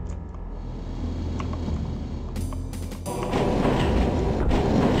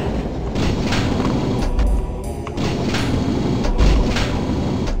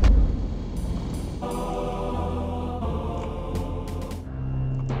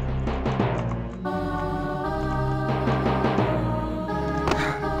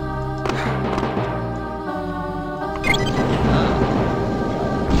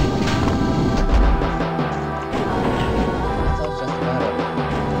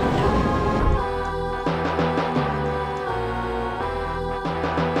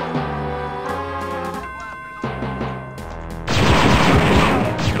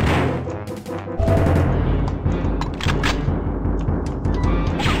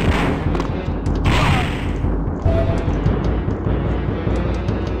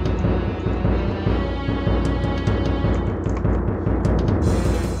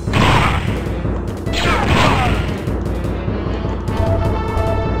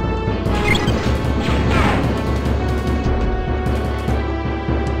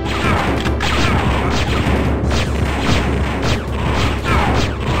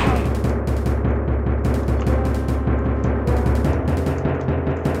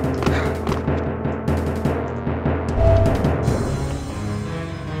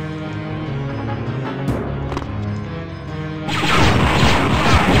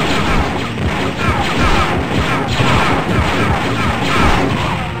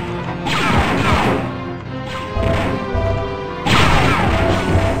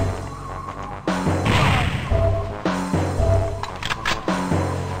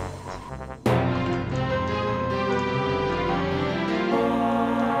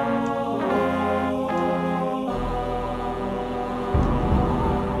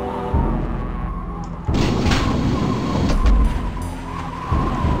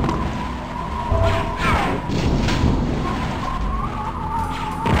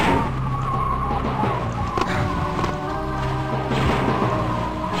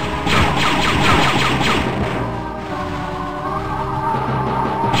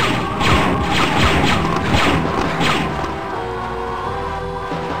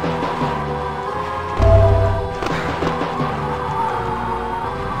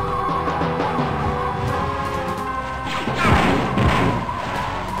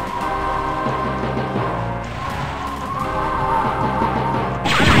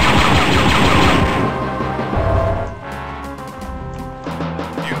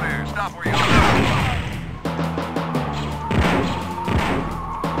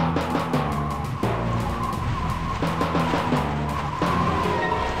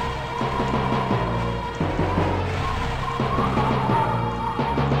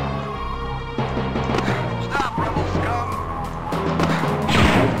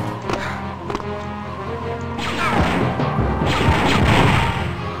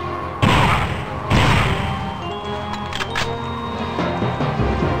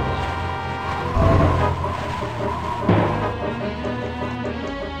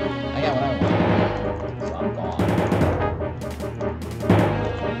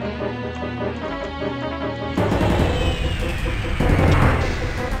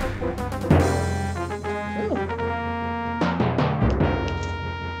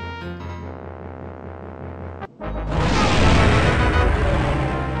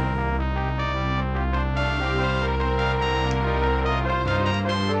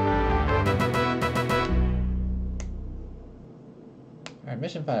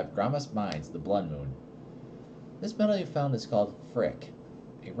 Mission 5, Gromma's Mines, the Blood Moon. This metal you found is called Frick,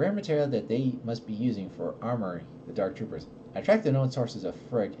 a rare material that they must be using for armor the Dark Troopers. I tracked the known sources of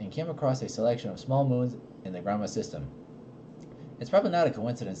Frick and came across a selection of small moons in the Gromma system. It's probably not a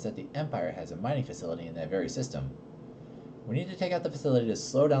coincidence that the Empire has a mining facility in that very system. We need to take out the facility to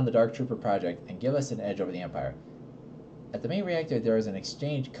slow down the Dark Trooper project and give us an edge over the Empire. At the main reactor, there is an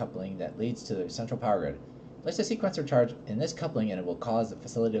exchange coupling that leads to the central power grid. Place a sequencer charge in this coupling and it will cause the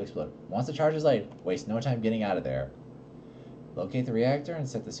facility to explode. Once the charge is laid, waste no time getting out of there. Locate the reactor and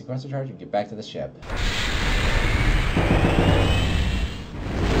set the sequencer charge and get back to the ship.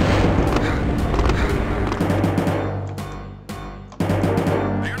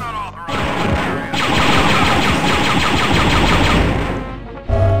 You're not authorized.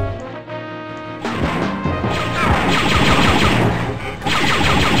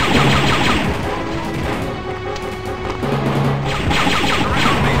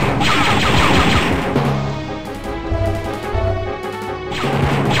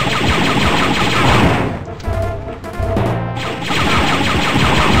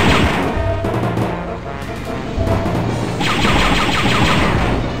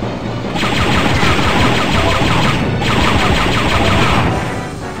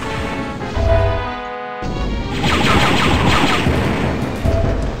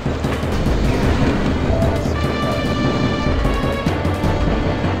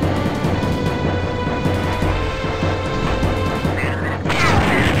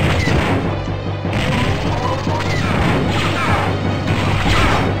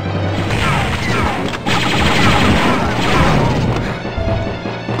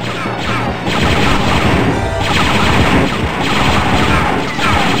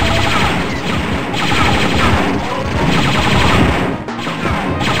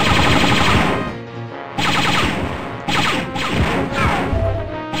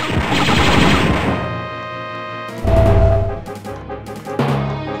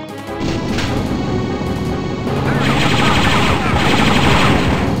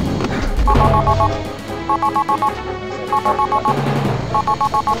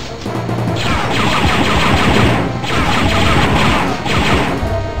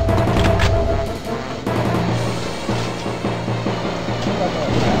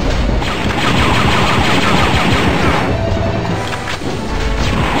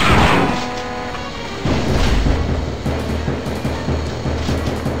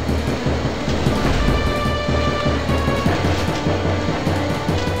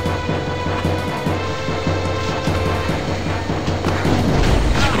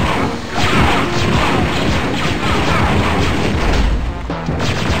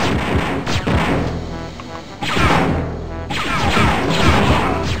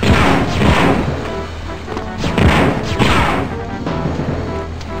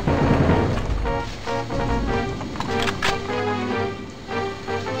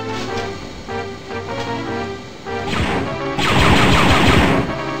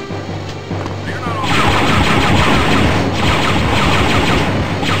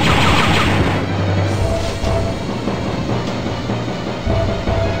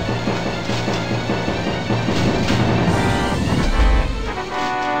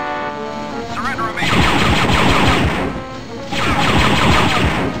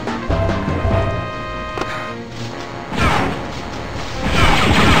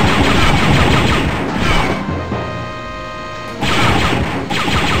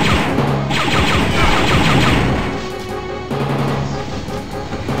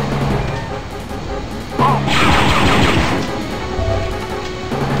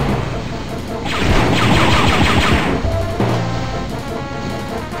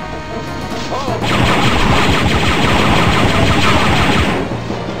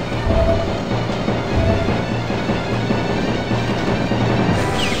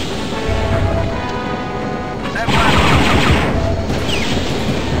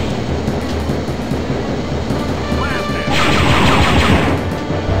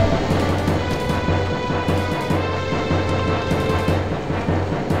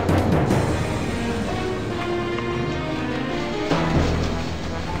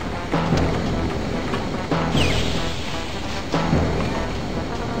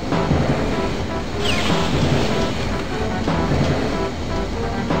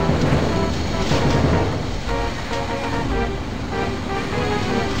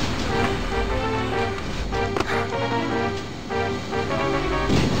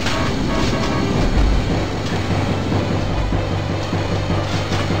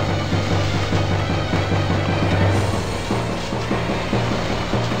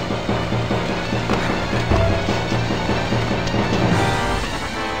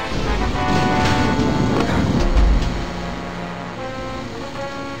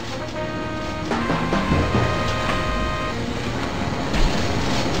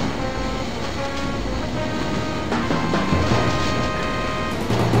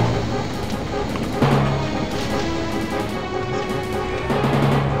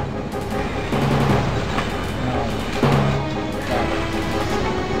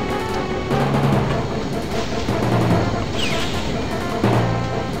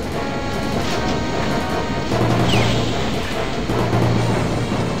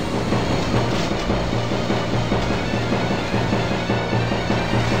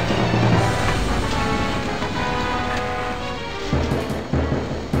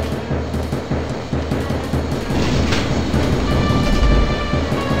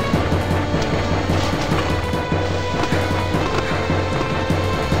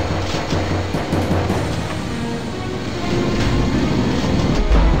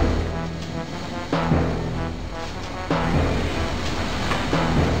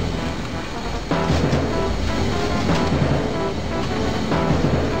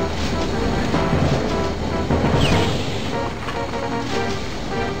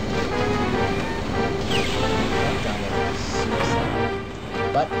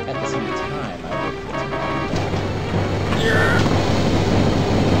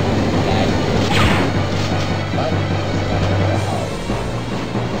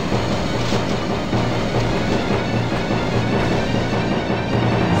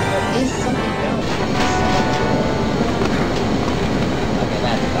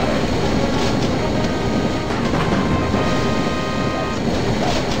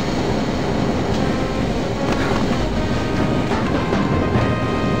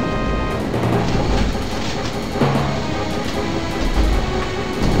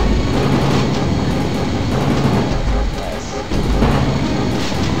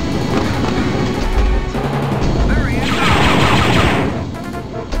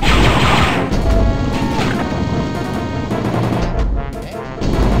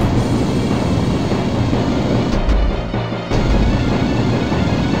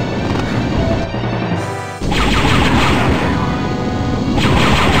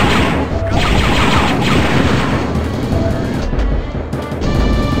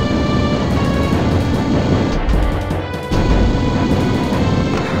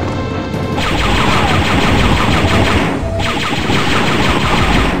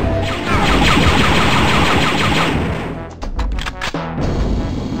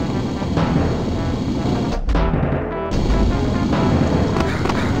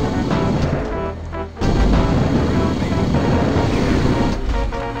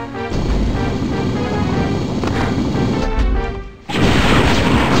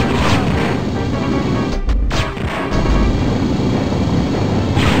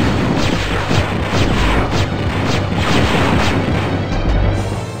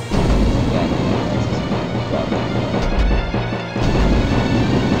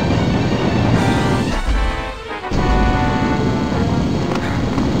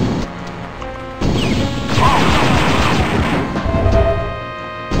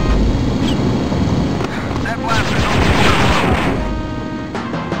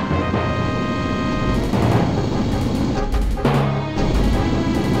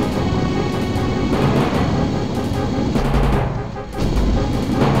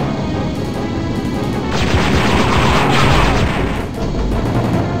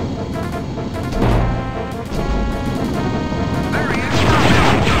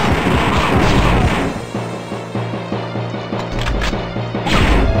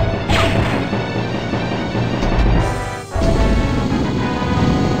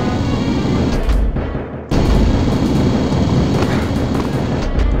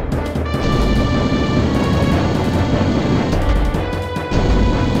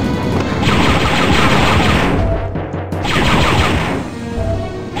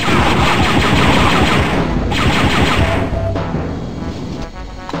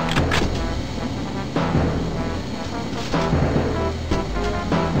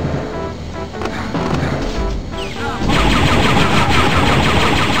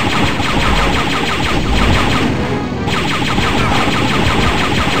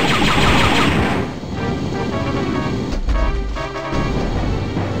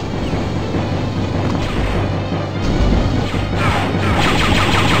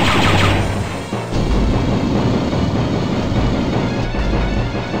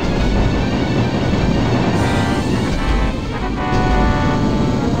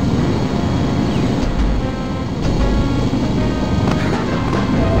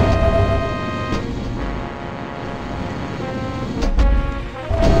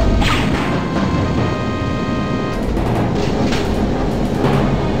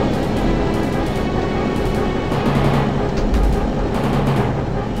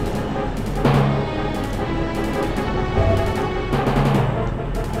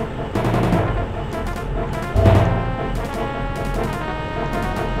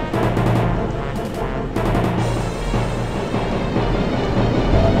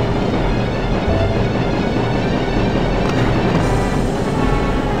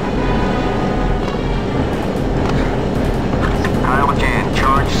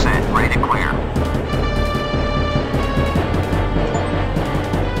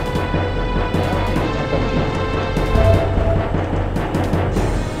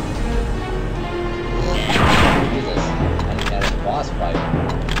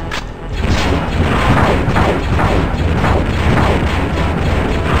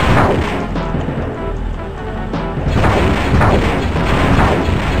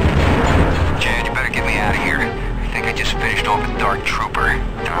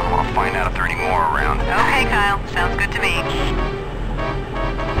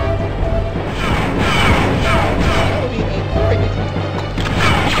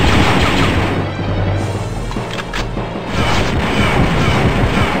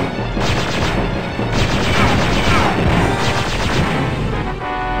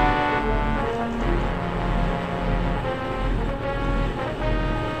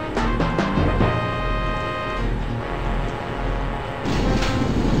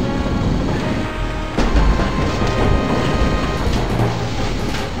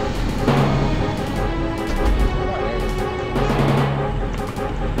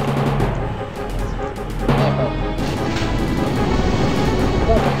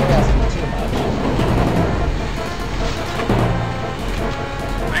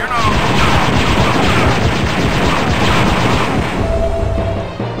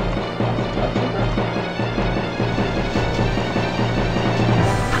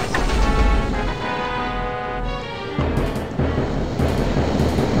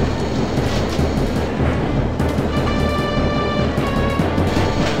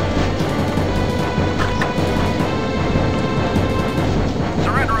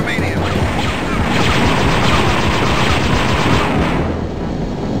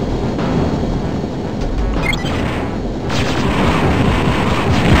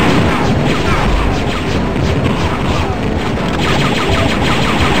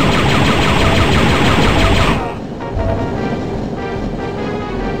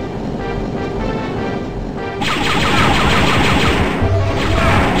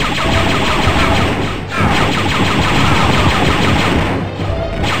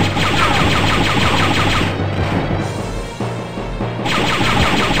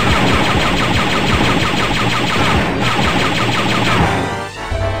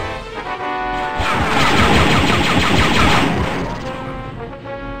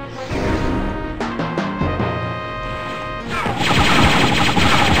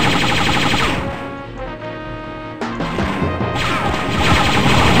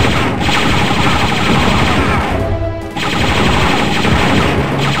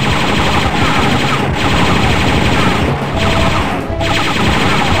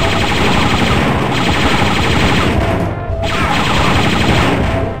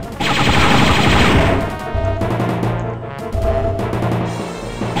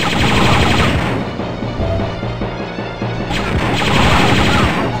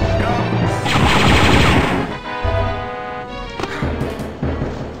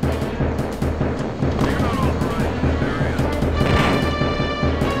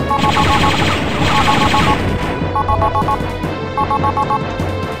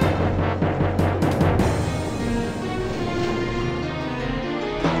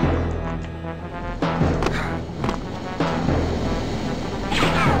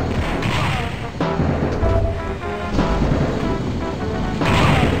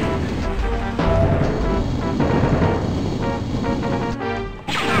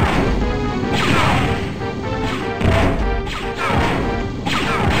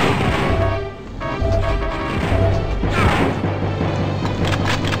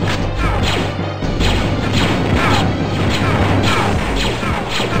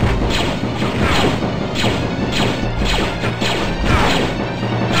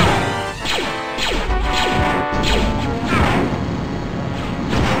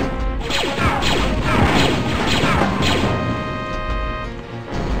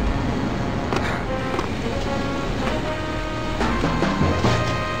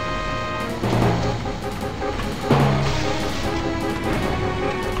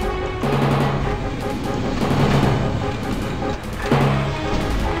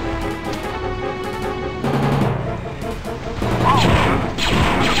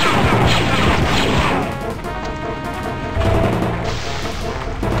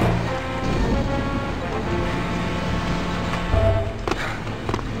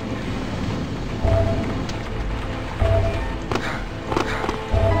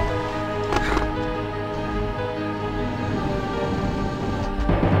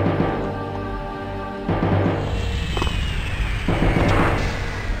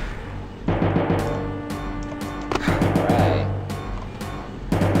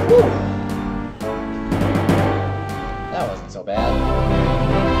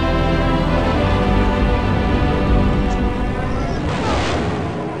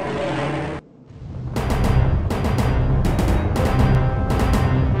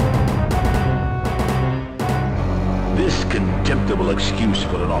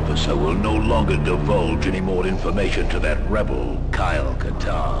 useful an officer will no longer divulge any more information to that rebel, Kyle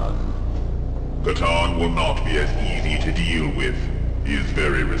Katarn. Katarn will not be as easy to deal with. He is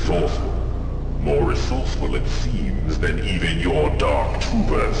very resourceful. More resourceful, it seems, than even your Dark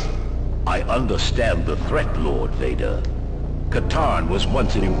Troopers. I understand the threat, Lord Vader. Katarn was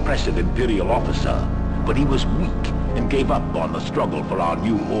once an impressive Imperial officer, but he was weak and gave up on the struggle for our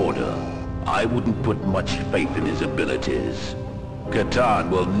new order. I wouldn't put much faith in his abilities. Katarn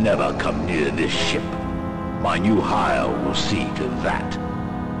will never come near this ship. My new hire will see to that.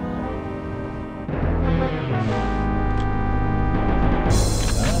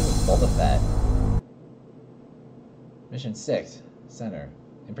 Boba Fett. Mission 6. Center.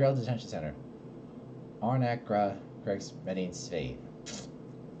 Imperial Detention Center. Arnak Krex Medine Svei.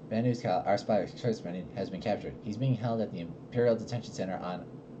 Bad news, Kyle. Our spy, Krex Medine, has been captured. He's being held at the Imperial Detention Center on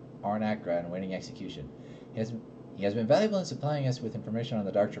Arnakra and awaiting execution. He has been valuable in supplying us with information on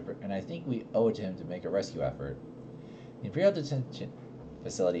the Dark Trooper, and I think we owe it to him to make a rescue effort. The Imperial Detention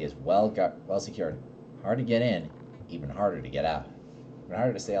Facility is well secured. Hard to get in, even harder to get out. Even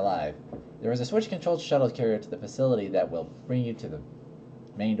harder to stay alive. There is a switch-controlled shuttle carrier to the facility that will bring you to the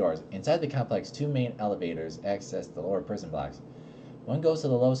main doors. Inside the complex, 2 main elevators access the lower prison blocks. One goes to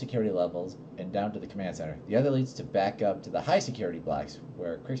the low security levels and down to the command center. The other leads to back up to the high security blocks,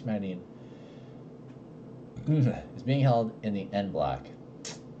 where Krex Medine is being held in the N block.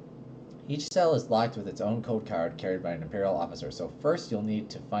 Each cell is locked with its own code card carried by an Imperial officer, so first you'll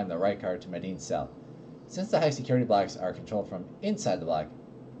need to find the right card to Medine's cell. Since the high security blocks are controlled from inside the block,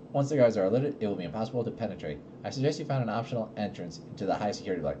 once the guards are alerted, it will be impossible to penetrate. I suggest you find an optional entrance into the high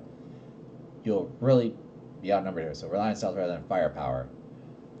security block. You'll really be outnumbered here, so rely on stealth rather than firepower.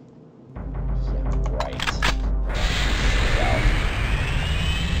 Yeah, right. Well,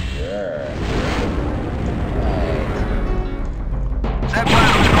 sure.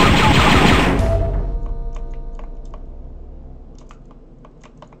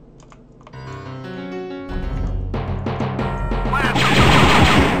 Right.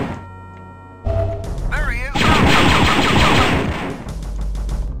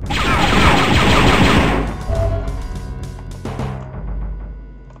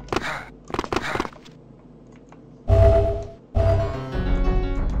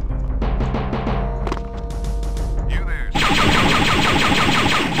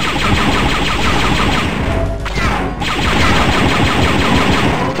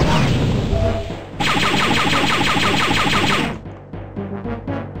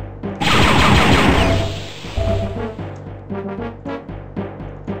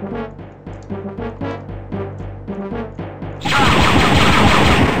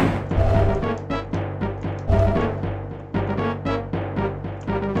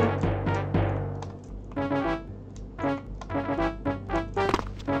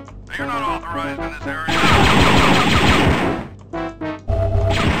 You're not authorized in this area.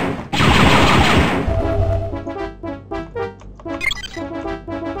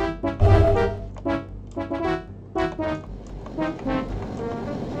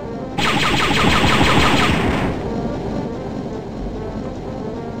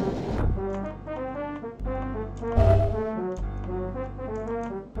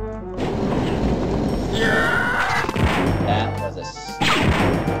 That was a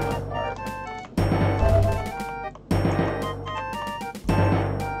stupid part.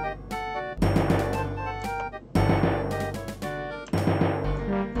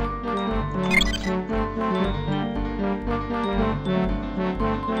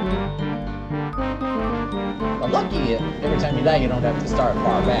 Well, lucky, every time you die, you don't have to start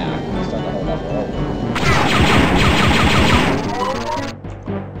far back. You start the whole level over.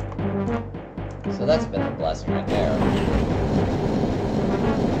 So that's been a blessing right there.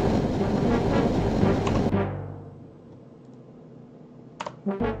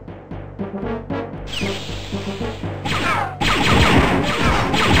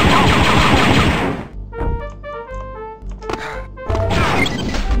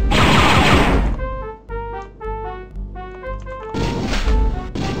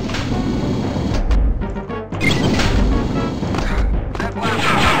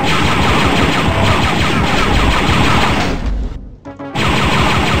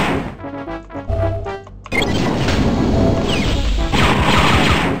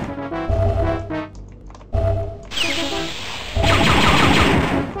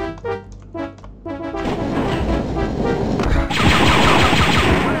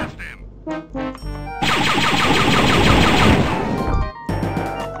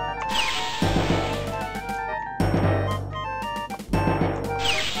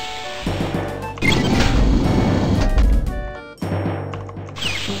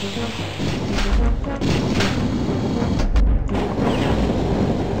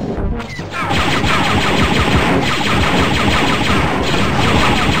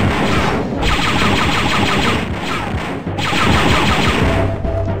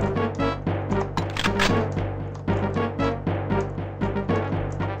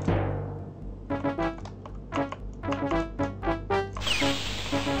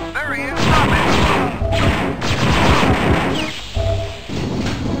 There he is. Stop it.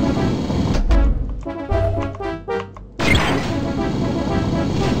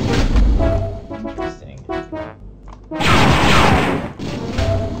 Interesting.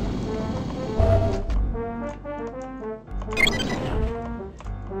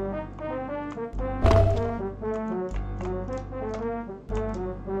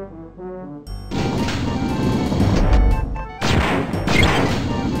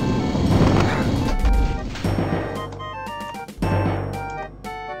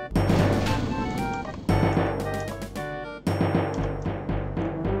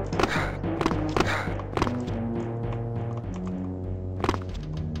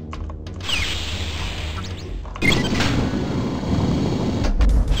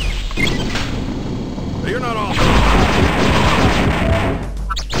 You're not off.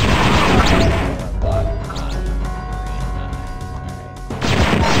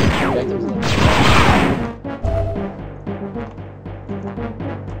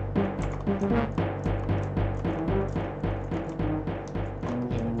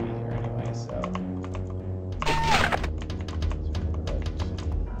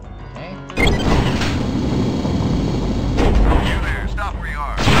 You there. Stop where you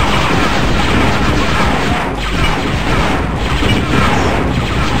are.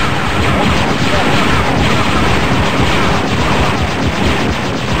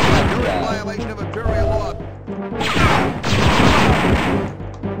 You're in violation of Imperial law.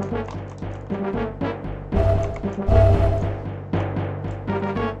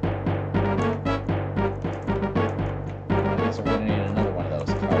 So we're gonna need another one of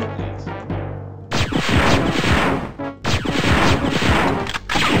those card things.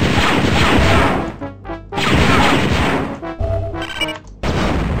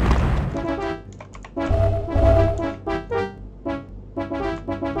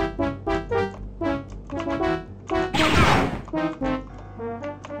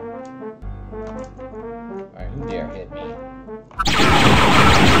 Alright, who dare hit me?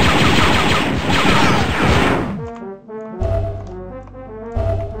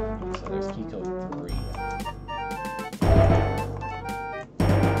 So there's key code 3.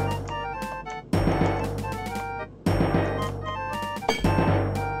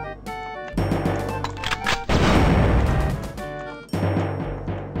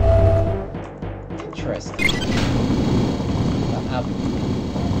 Interesting.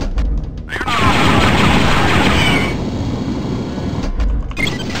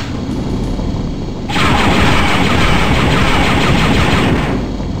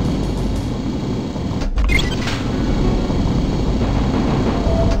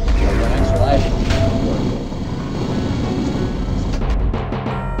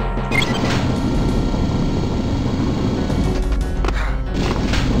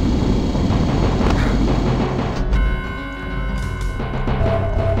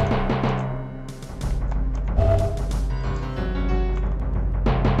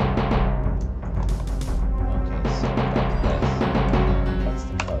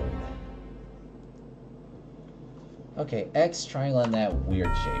 Okay, X triangle and that weird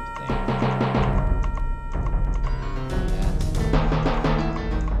shaped thing.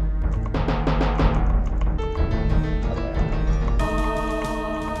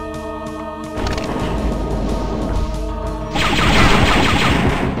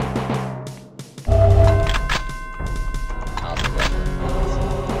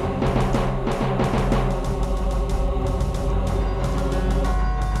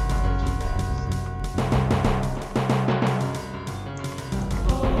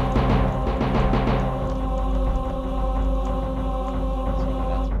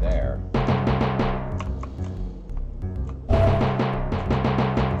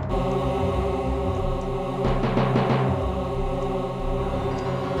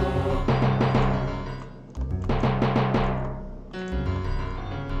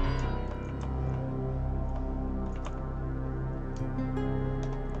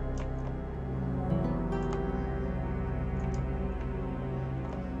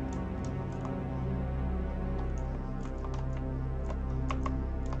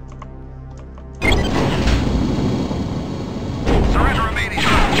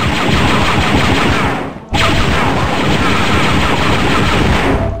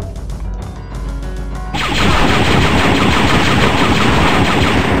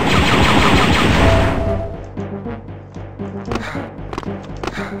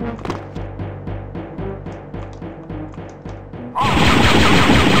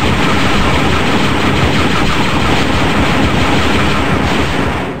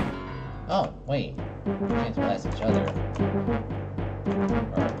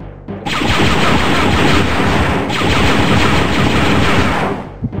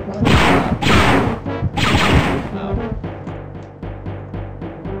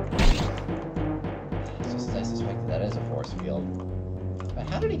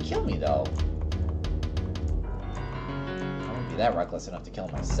 close enough to kill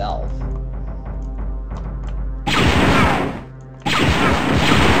myself.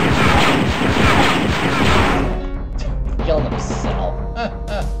 Killed himself.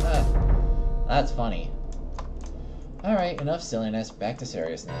 That's funny. Alright, enough silliness, back to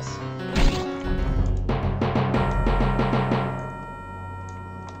seriousness.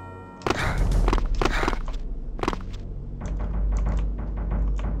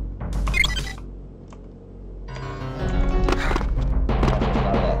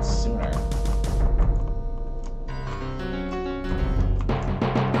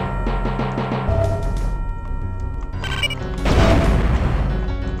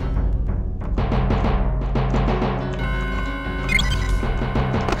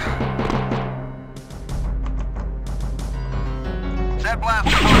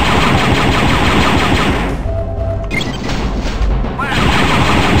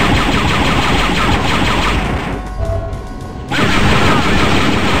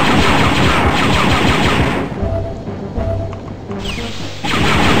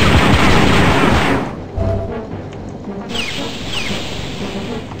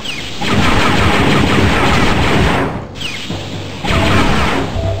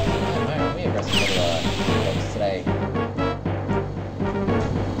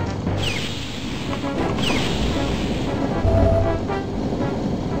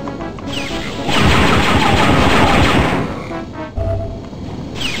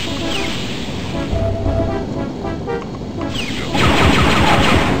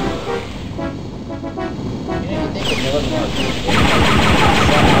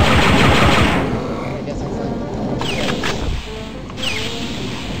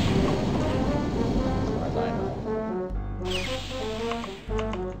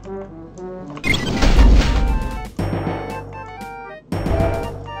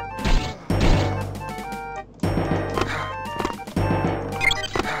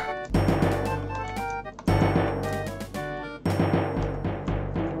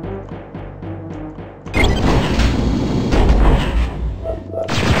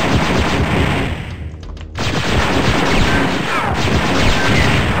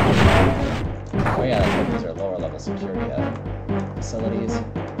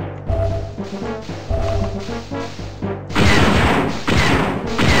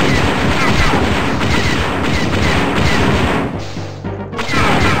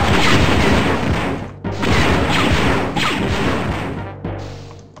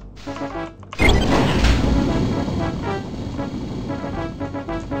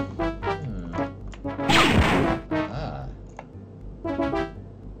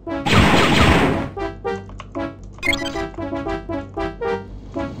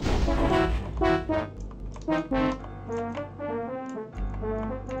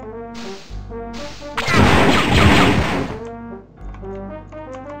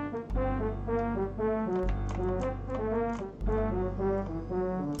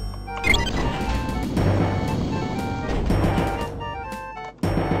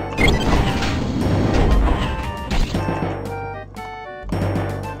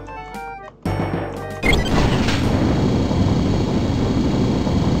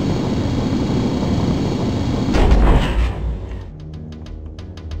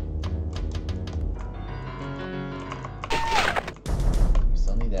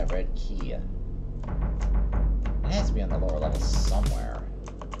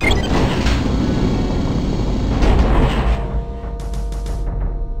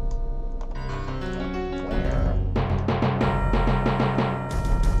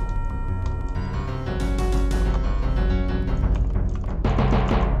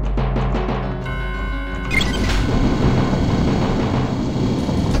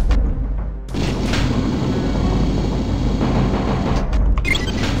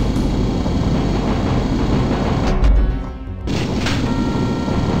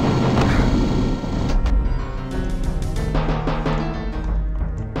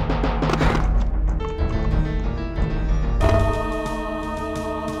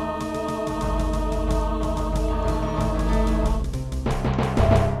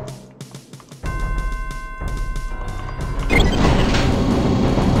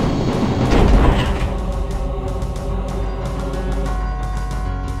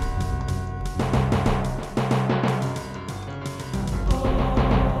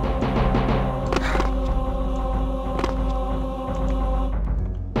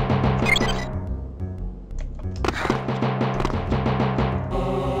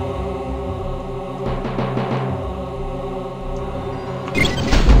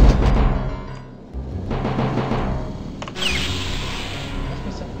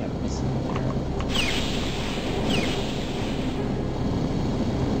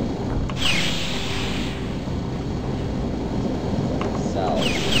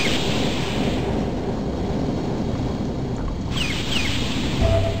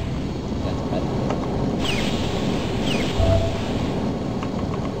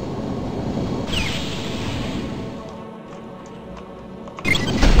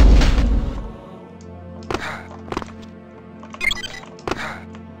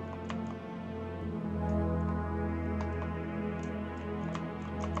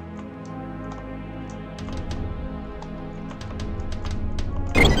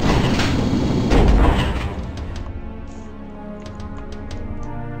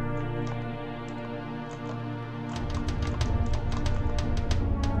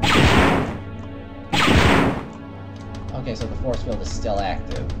 Okay, so the force field is still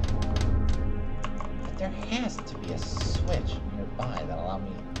active. But there has to be a switch nearby that allow me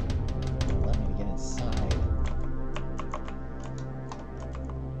to get inside.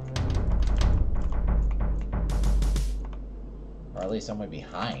 Or at least somewhere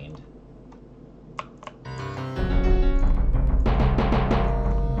behind.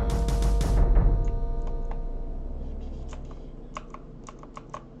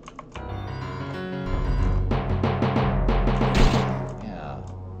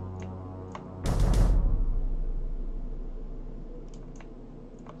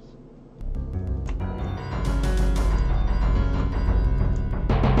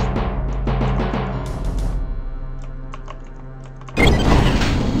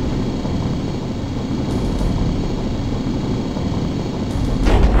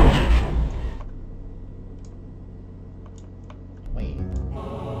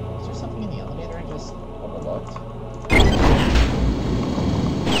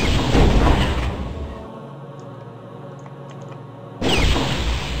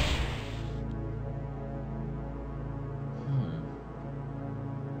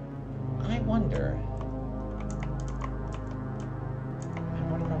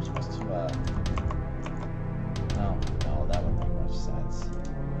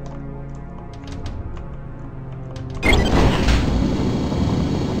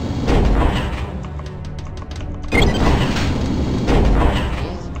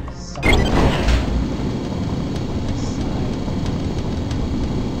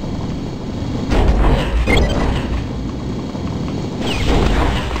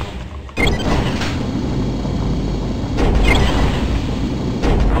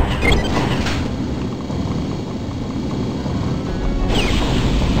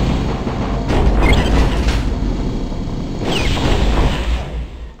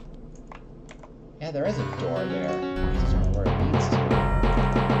 There is a door there. I just don't know where it leads to.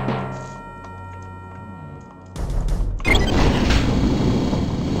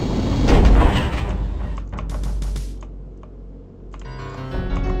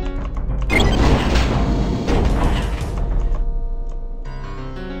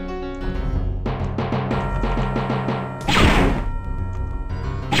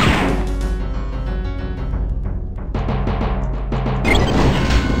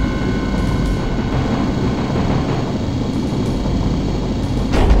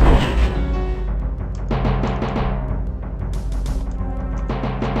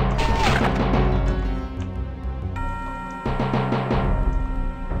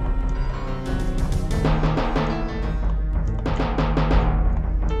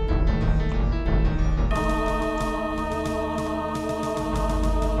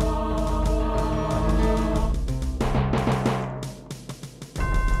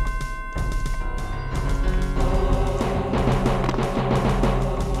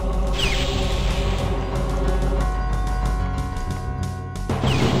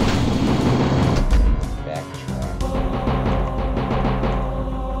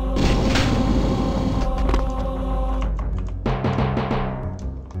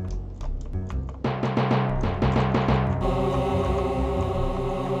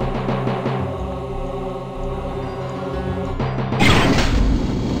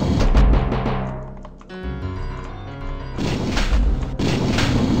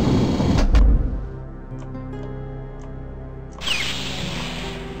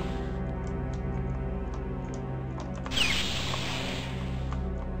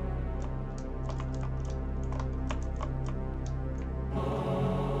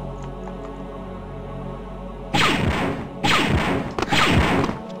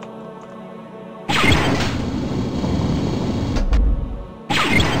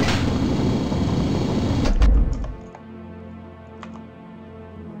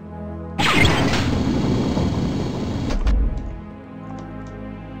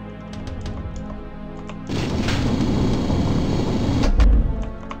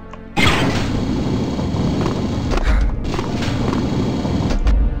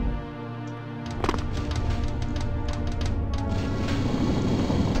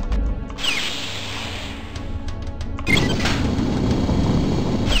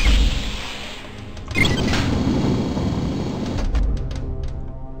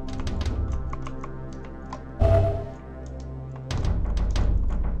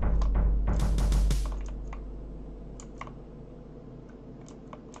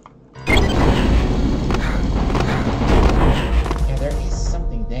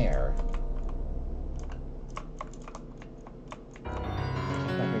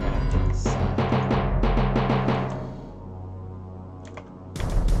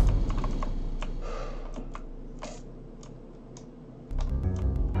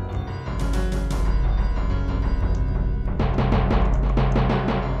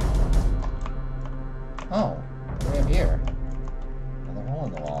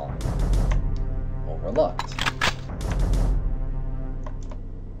 overlooked.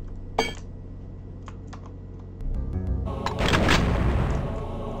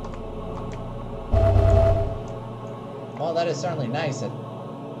 Well, that is certainly nice that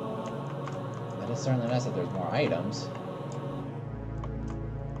there's more items.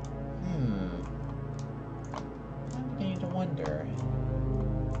 I'm beginning to wonder.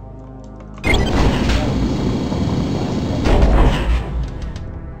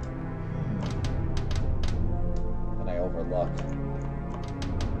 That I overlook.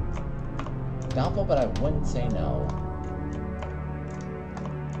 Doubtful, but I wouldn't say no.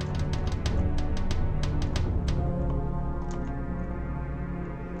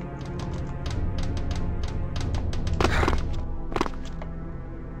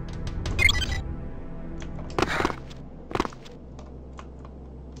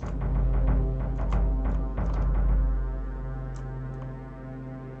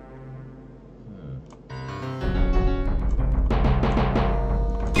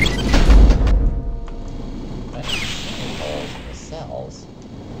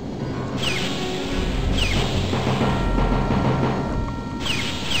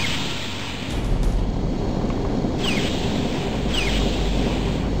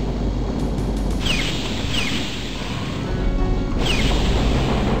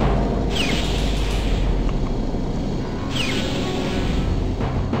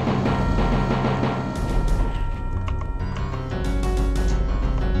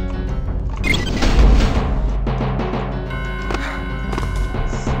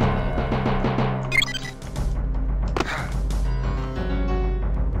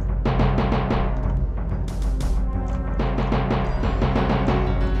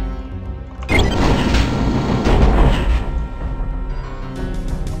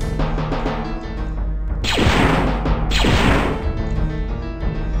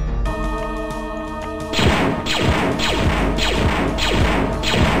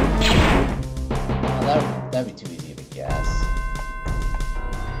 That'd be too easy to guess.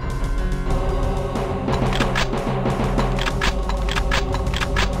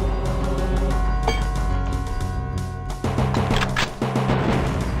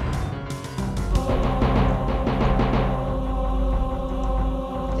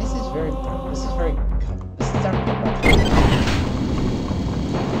 This is starting to get more complicated.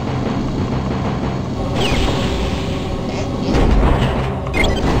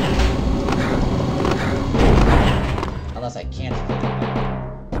 Unless I can't fit it now.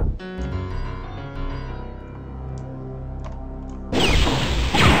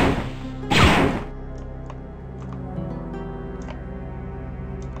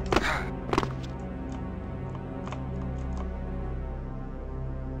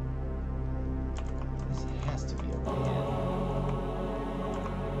 This has to be a way in.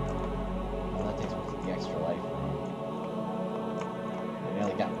 Well, that takes me to the extra life room. They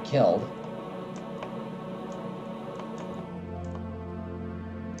nearly got me killed.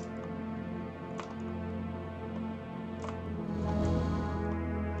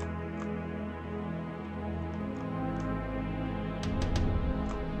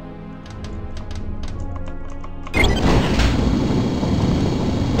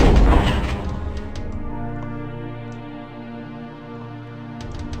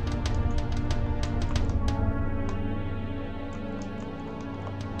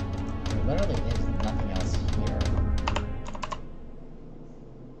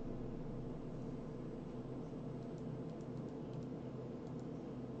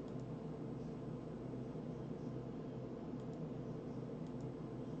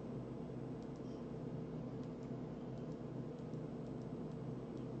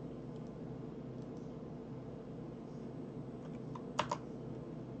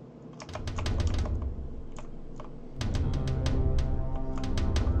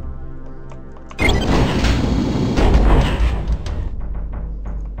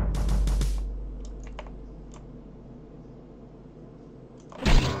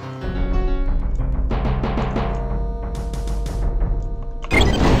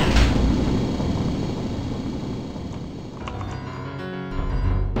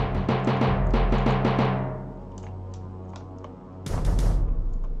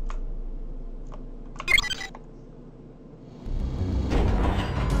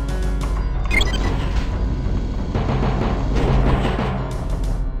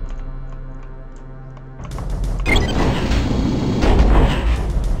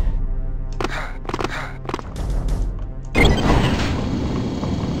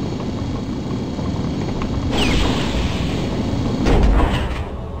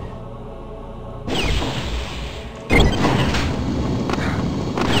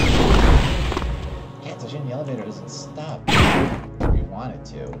 doesn't stop where we want it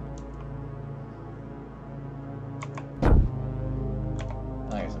to.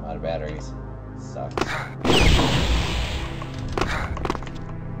 I guess I'm out of batteries. Sucks.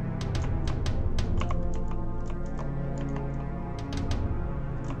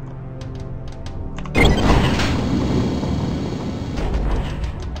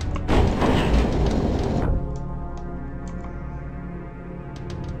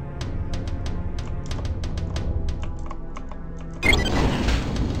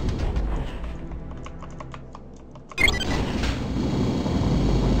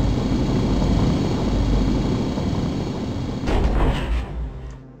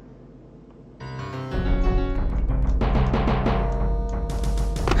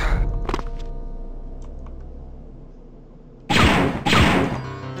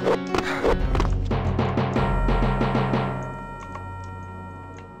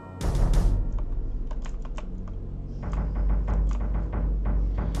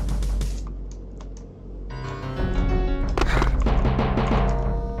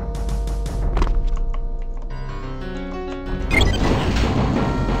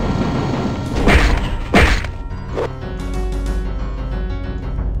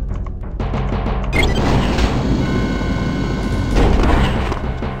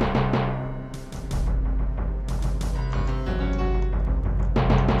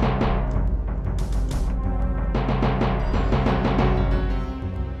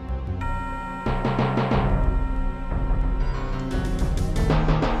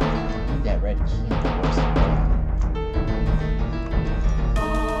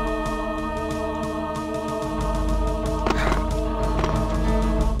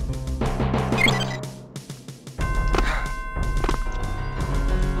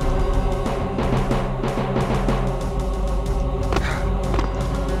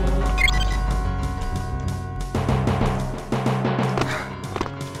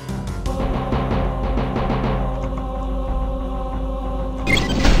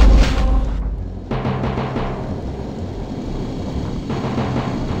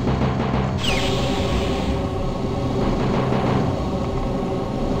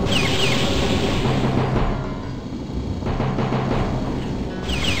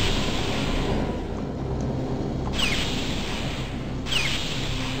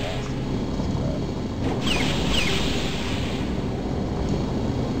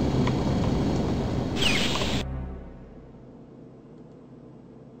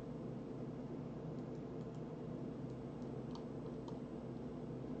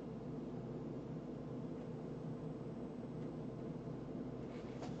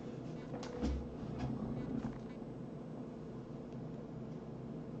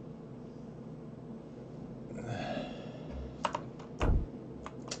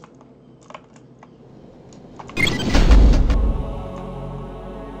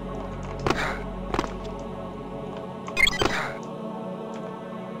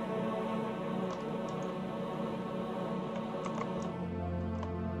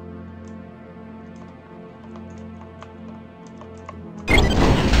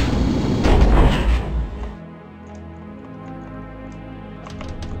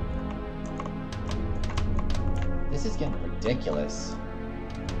 This is getting ridiculous.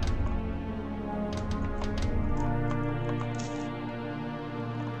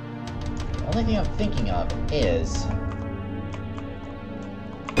 The only thing I'm thinking of is... I'm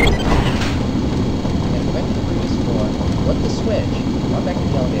gonna go back to the previous floor, flip the switch, run back to the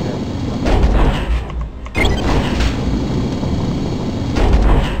elevator, come back down.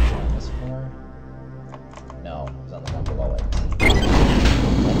 On this floor? No, it was on the one below it.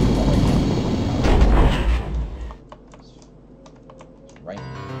 That's the one where right.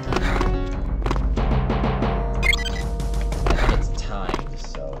 I think it's timed,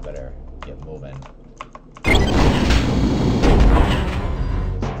 so better get moving.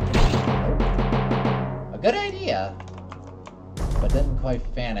 A good idea, but didn't quite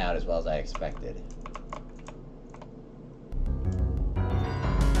fan out as well as I expected.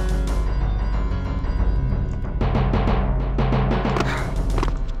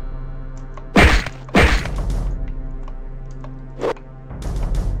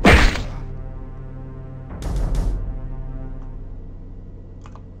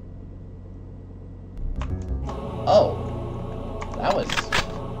 Oh, that was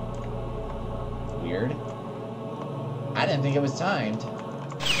weird. I didn't think it was timed.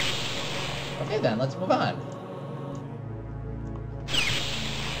 Okay then, let's move on.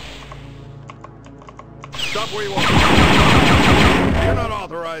 Stop where you are. You're not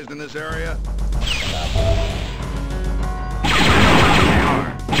authorized in this area.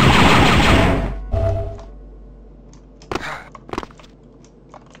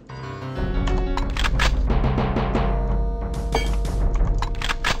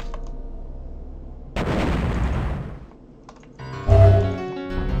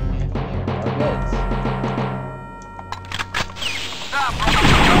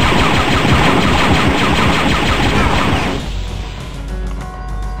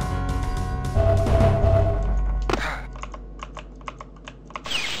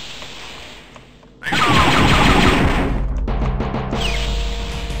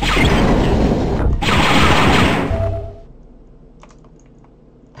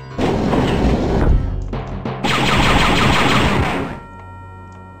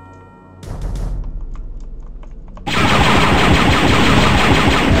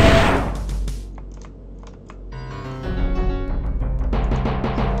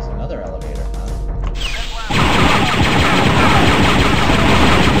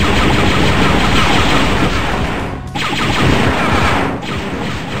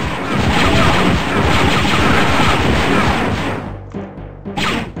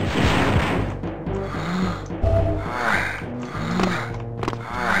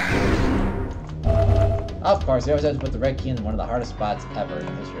 Of course, they always have to put the red key in one of the hardest spots ever in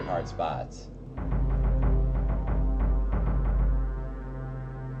the history of hard spots.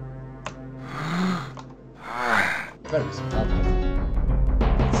 There better be some help here.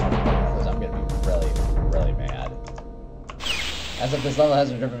 Otherwise I'm gonna be really, really mad. As if this level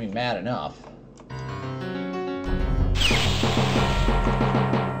hasn't driven me mad enough.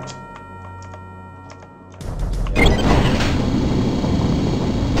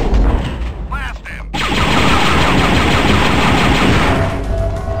 Blast him!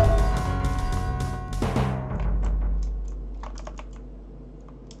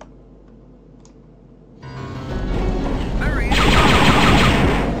 There he is!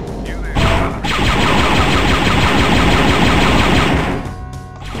 You there, brother.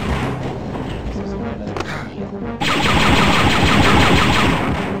 This is another key.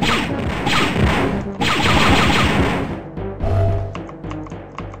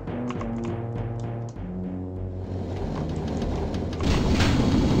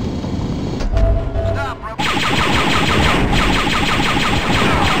 Stop, Rebel!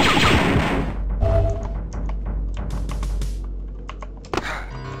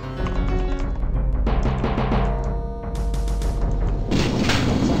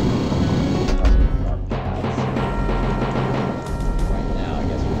 Right now, I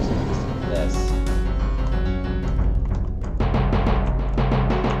guess we're just gonna do this.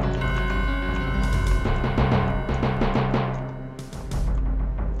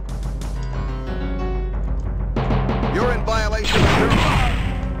 You're in violation of your...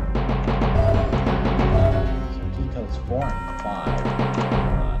 So key codes 4 and 5. Hold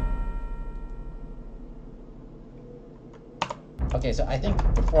on. Okay, so I think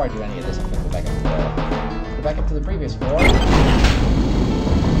before I do any of this, I'm gonna go back up to the previous floor.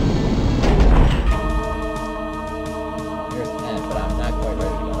 Here's N, but I'm not quite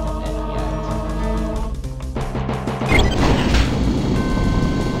ready to go to N yet.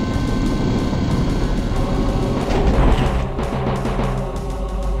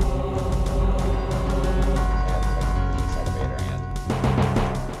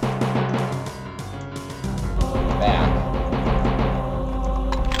 Back.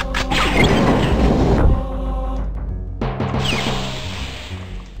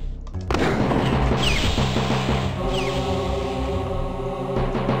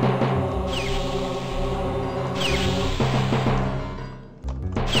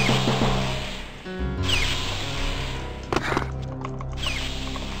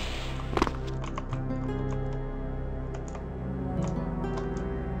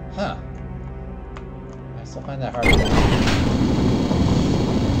 Huh. I still find that hard to believe.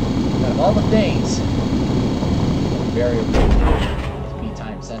 Out of all the things, very be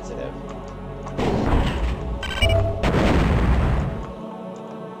time sensitive.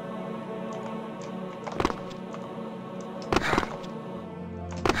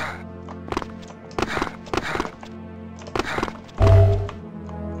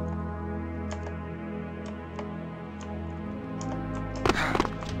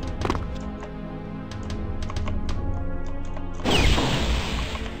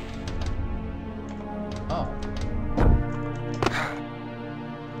 Oh.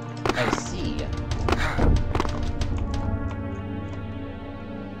 I see.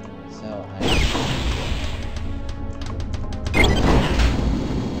 So I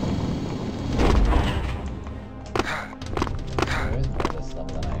there is more of this level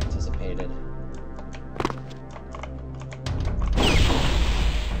than I anticipated.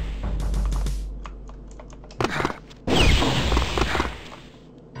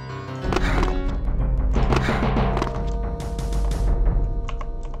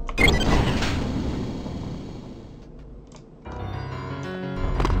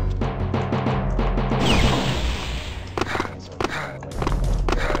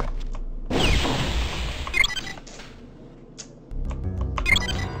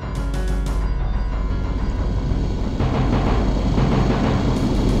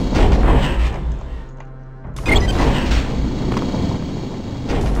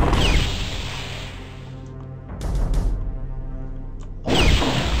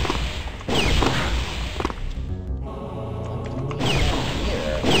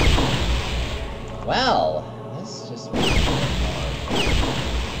 Well, this just makes it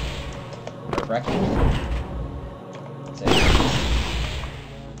more nerve-wracking.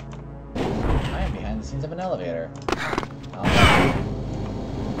 I am behind the scenes of an elevator.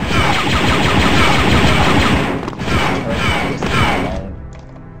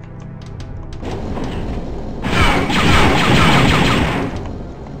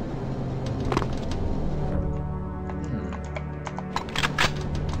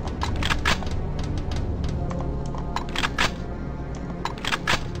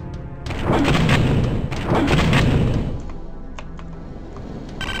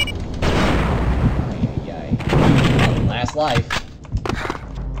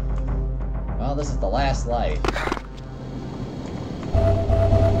 Well, this is the last light.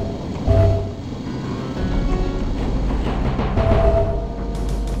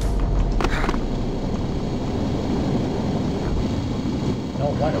 No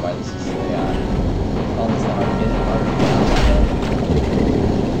wonder why this is all this hard to get hard to get.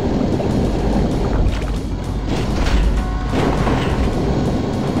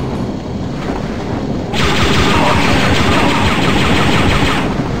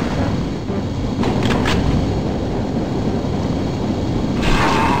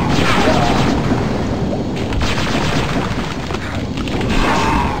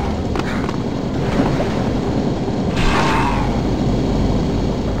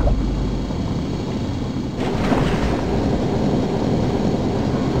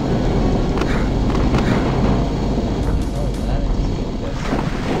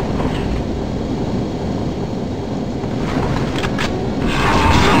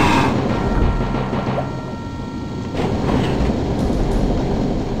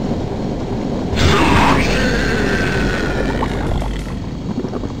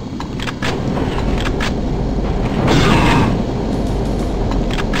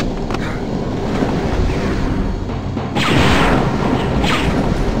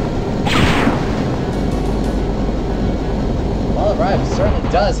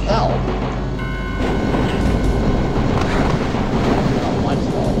 Does help. Not much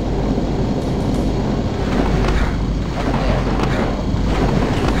though. Up there.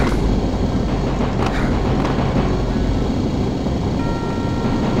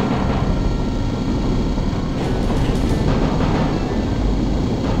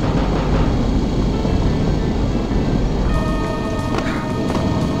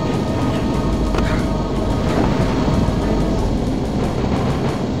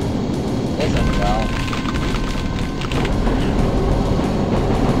 Isn't well.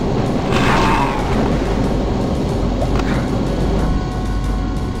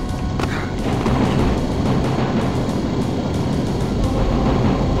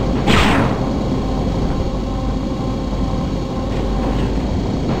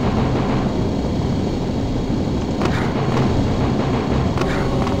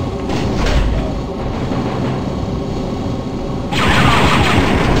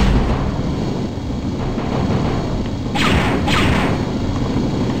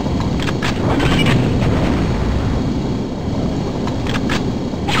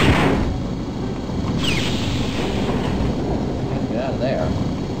 Get out of there.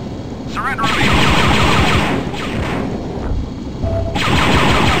 Surrender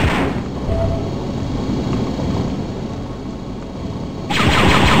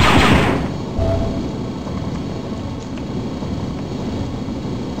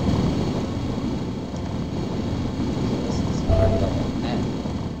This is hard level 10.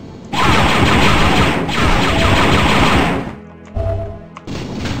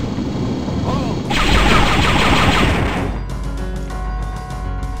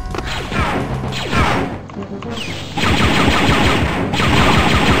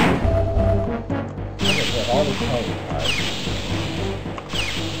 With all the code cards.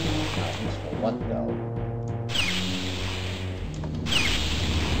 Not useful. What though?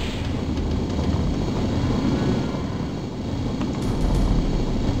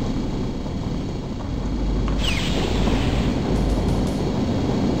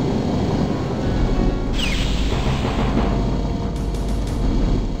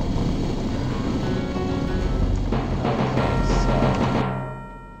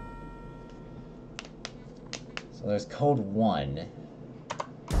 So there's code 1.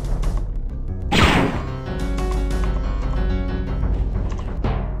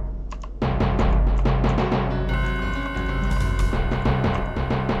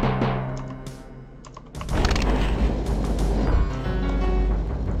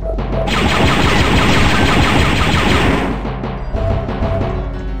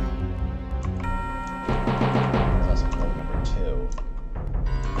 There's also code number 2.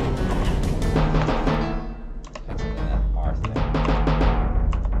 That's in that R thing.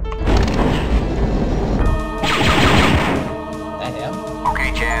 That him?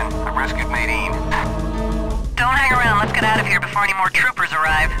 Okay, Jan. I've rescued Maydeen. Don't hang around. Let's get out of here before any more troopers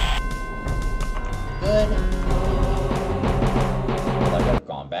arrive. Good. Well, I could have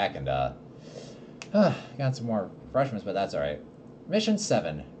gone back and, got some more refreshments, but that's alright. Mission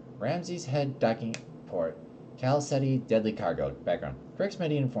 7. Ramses Head Docking Port. Cal Ceti Deadly Cargo. Background. Crix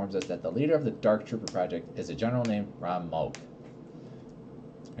Medine informs us that the leader of the Dark Trooper Project is a general named Ram Moak.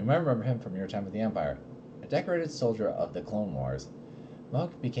 You might remember him from your time with the Empire. A decorated soldier of the Clone Wars,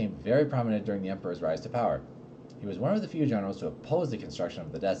 Moak became very prominent during the Emperor's rise to power. He was one of the few generals to oppose the construction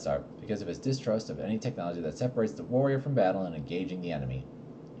of the Death Star because of his distrust of any technology that separates the warrior from battle and engaging the enemy.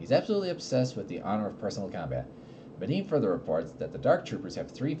 He's absolutely obsessed with the honor of personal combat. Medivh further reports that the Dark Troopers have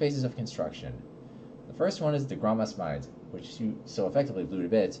 3 phases of construction. The first one is the Grommas Mines, which you so effectively blew to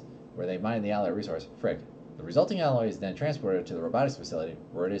bits, where they mine the alloy resource, Frick. The resulting alloy is then transported to the robotics facility,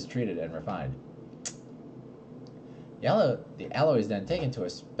 where it is treated and refined. The alloy is then taken to a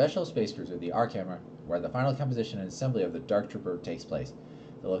special space cruiser, the Archammer, where the final composition and assembly of the Dark Trooper takes place.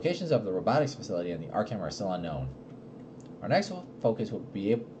 The locations of the robotics facility and the Archammer are still unknown. Our next focus will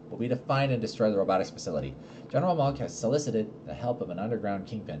be to find and destroy the robotics facility. General Malk has solicited the help of an underground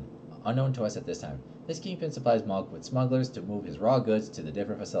kingpin, unknown to us at this time. This kingpin supplies Malk with smugglers to move his raw goods to the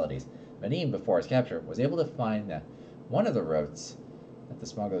different facilities. Medivh, before his capture, was able to find that one of the routes that the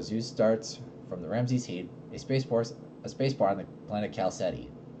smugglers use starts from the Ramses Heat, a spaceport on the planet Calceti.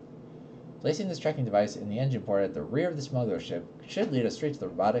 Placing this tracking device in the engine port at the rear of the smuggler ship should lead us straight to the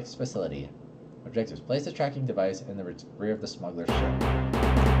robotics facility. Objectives: place the tracking device in the rear of the smuggler ship.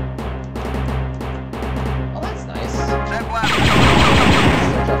 Oh, that's nice. Set blast.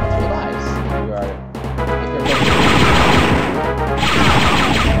 Still dropping 3 lives.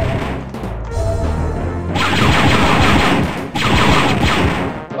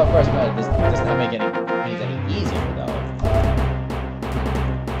 Well, of course, but this does not make things any easier, though.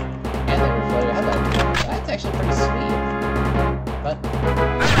 And they refill your headlight. That's actually pretty sweet. But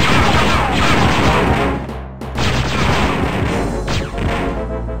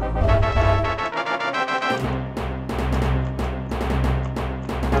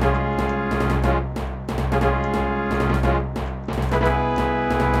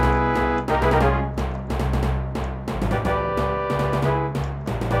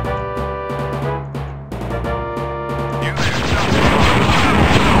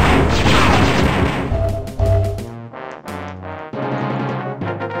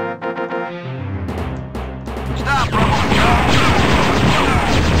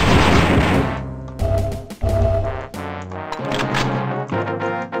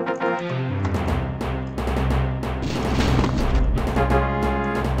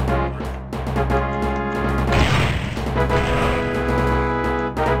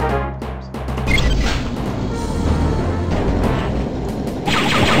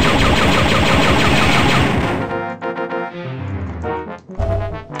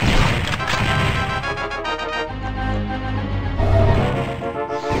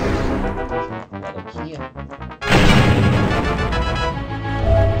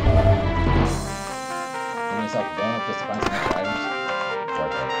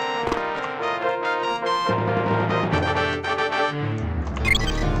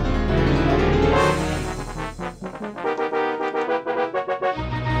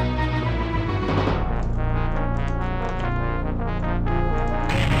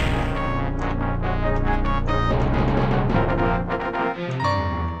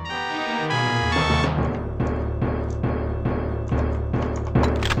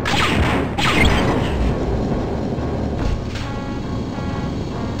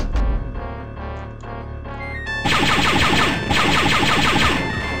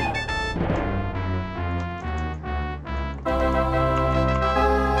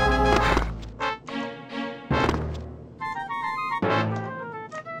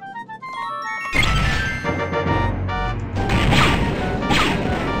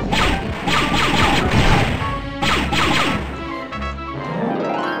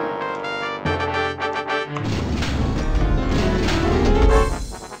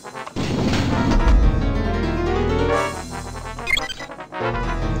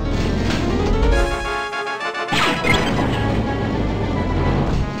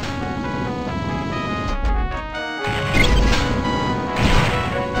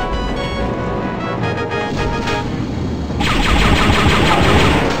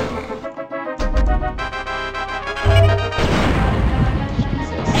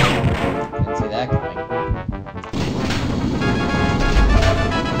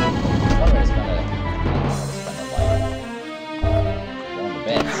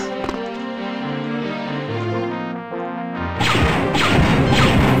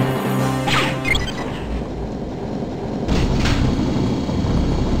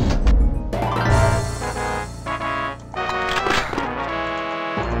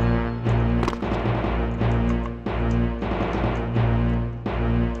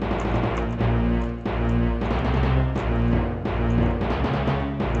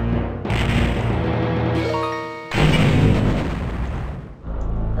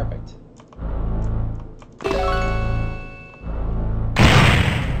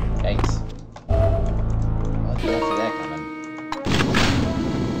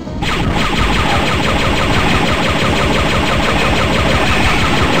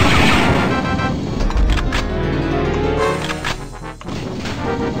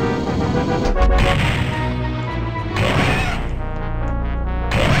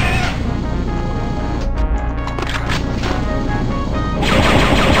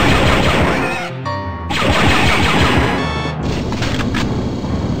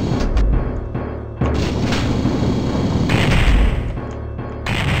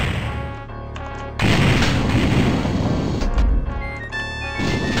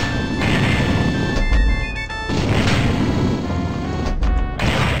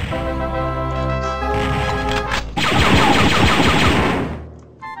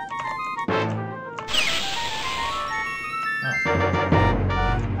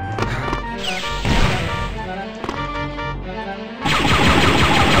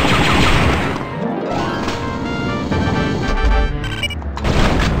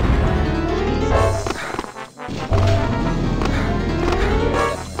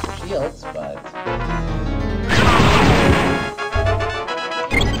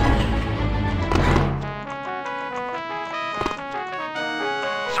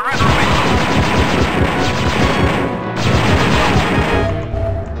Surrender me!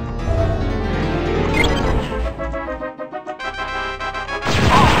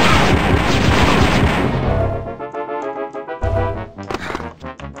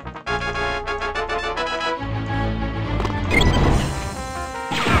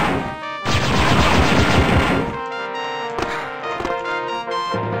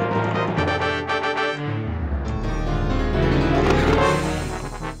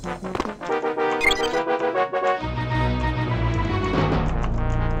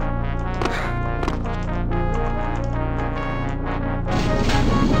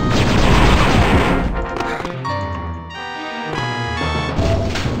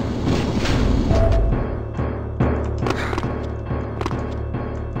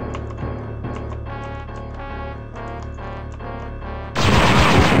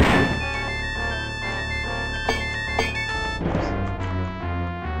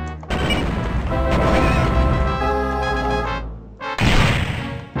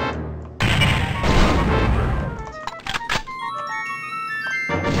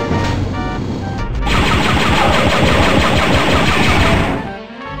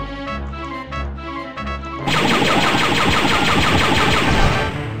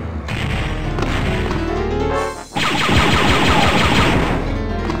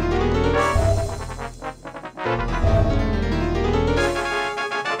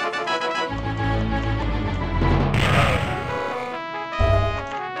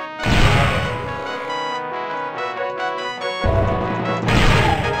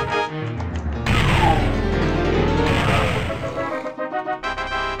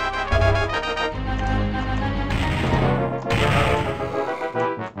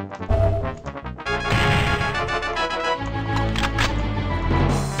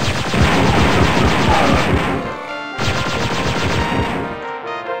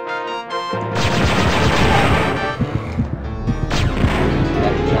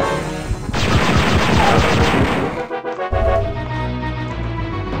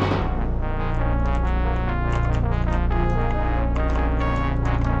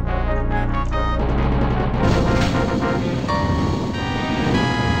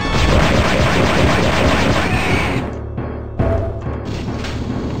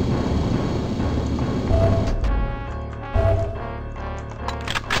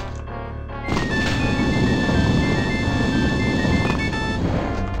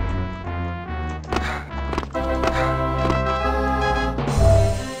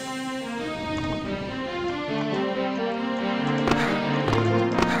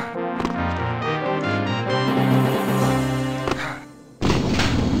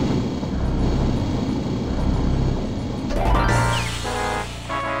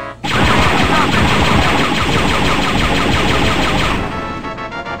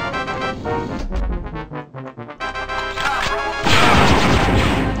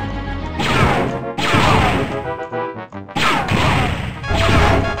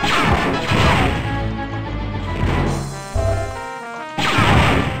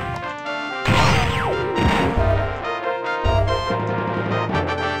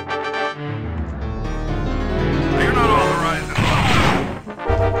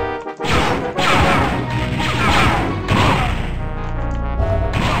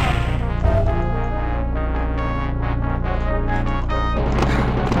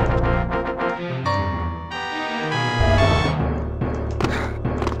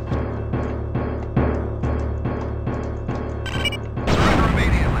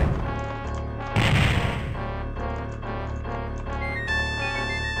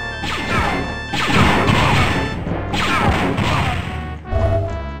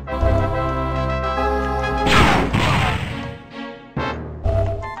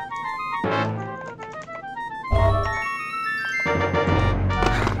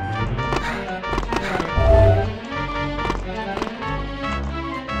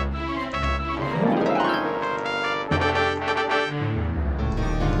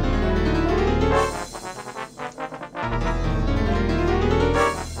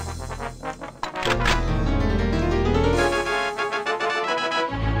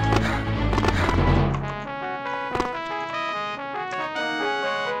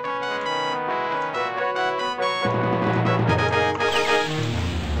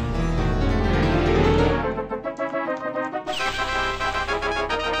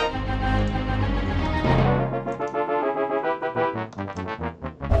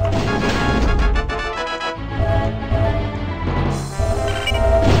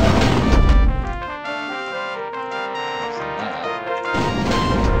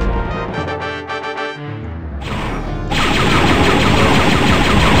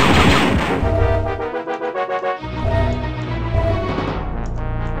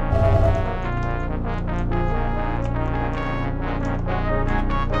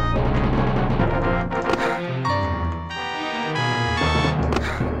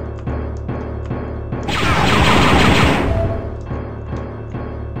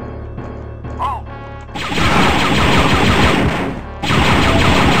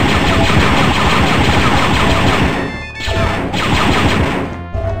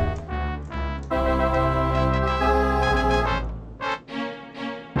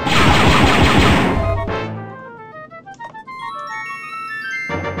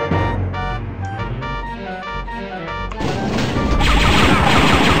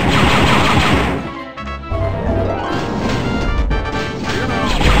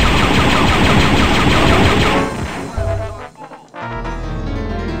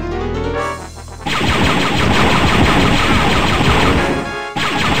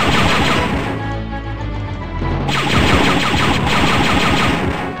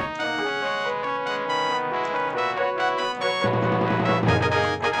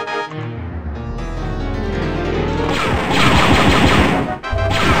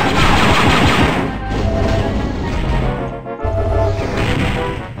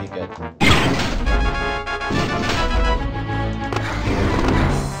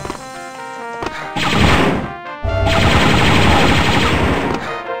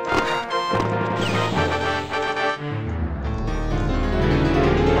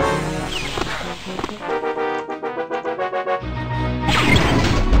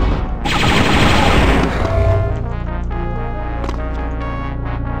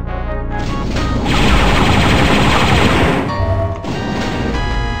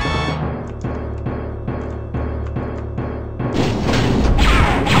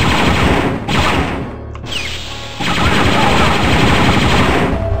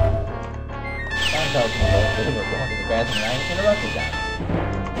 We're going to the bathroom and I interrupted that.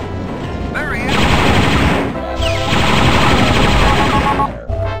 There he is.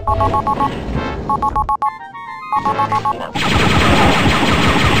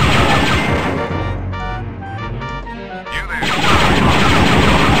 You there.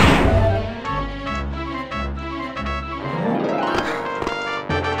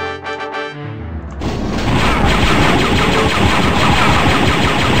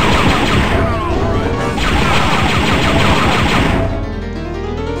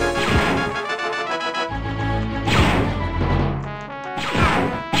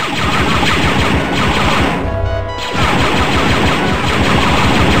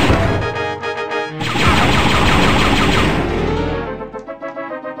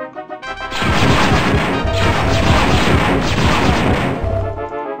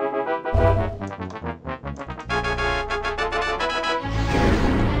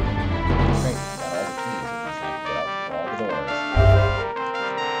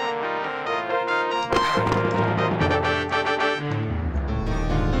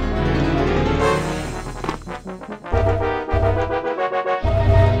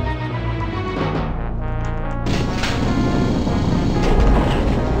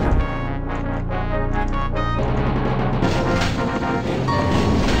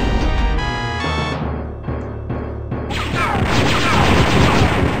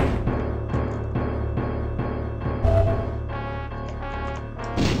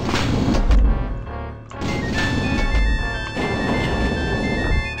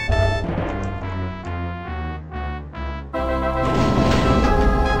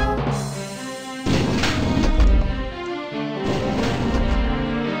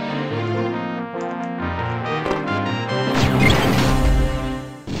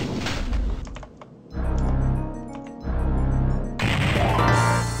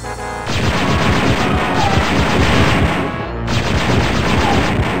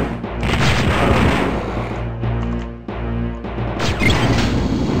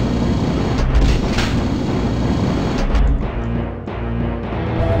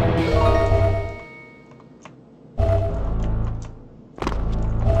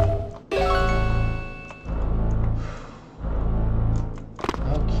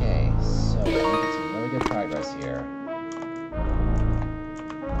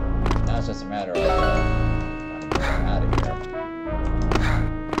 it's just a matter of getting out of here.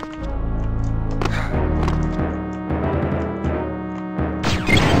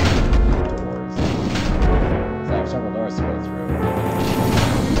 Doors. So I have several doors to go through.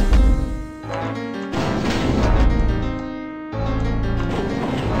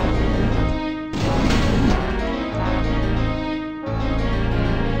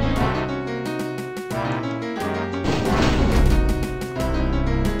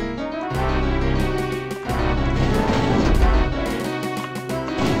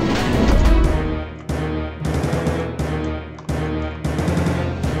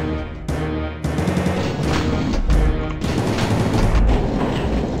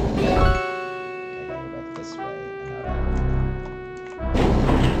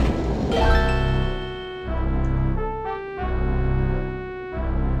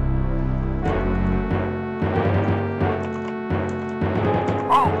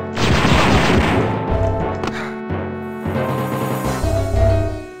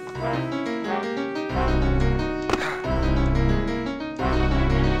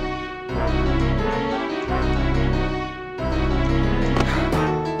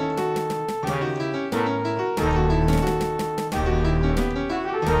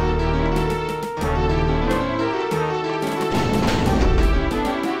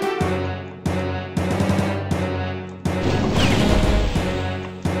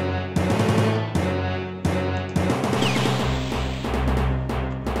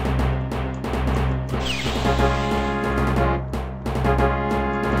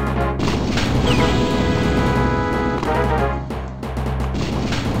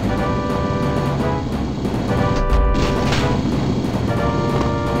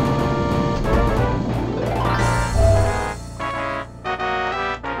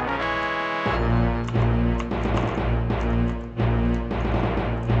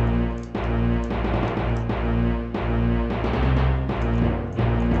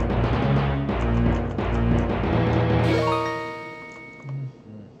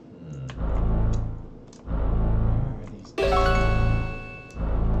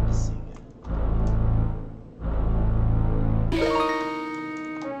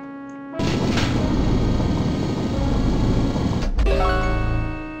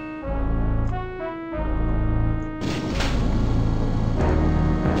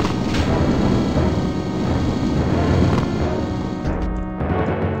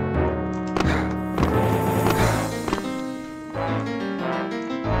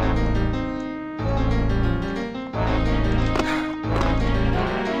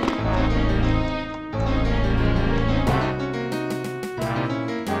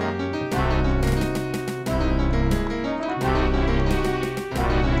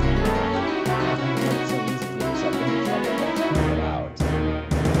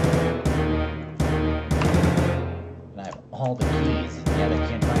 haul the keys. Yeah, they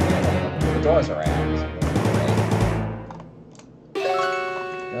can't find where the doors are at.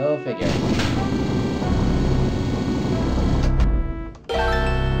 Go figure.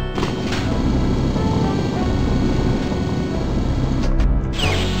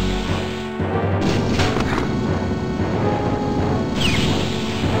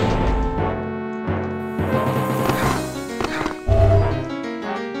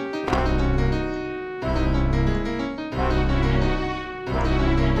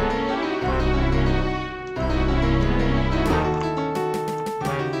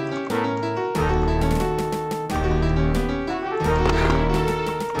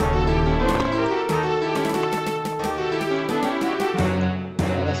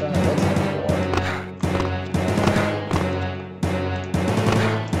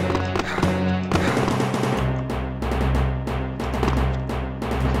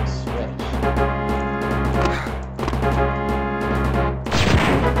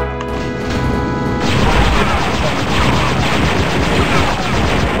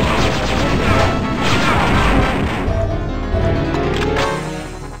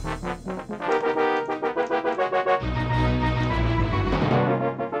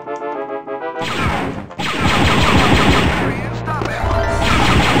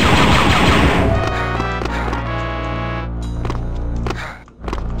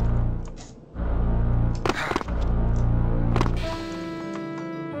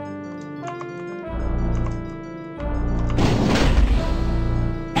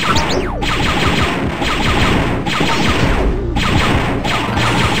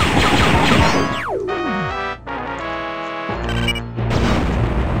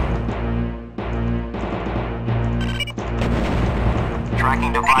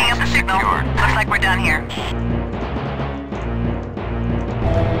 Tracking device Picking up the signal. secured. Looks like we're done here.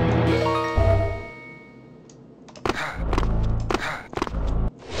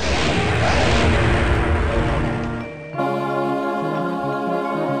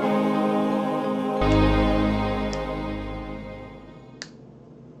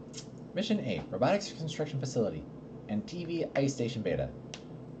 Mission 8, Robotics Construction Facility, Antivi Ice Station Beta.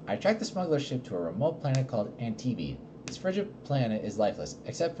 I tracked the smuggler ship to a remote planet called Antivi. This frigid planet is lifeless,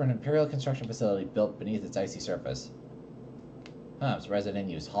 except for an Imperial construction facility built beneath its icy surface. Its resident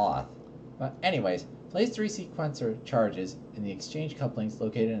use Hoth. But anyways, place 3 sequencer charges in the exchange couplings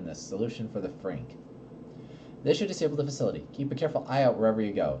located in the solution for the Frink. This should disable the facility. Keep a careful eye out wherever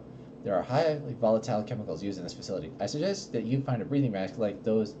you go. There are highly volatile chemicals used in this facility. I suggest that you find a breathing mask like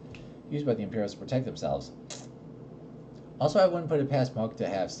those used by the Imperials to protect themselves. Also, I wouldn't put it past Moke to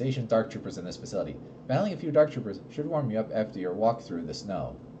have stationed Dark Troopers in this facility. Battling a few Dark Troopers should warm you up after your walk through the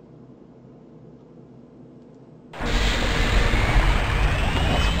snow. Yes,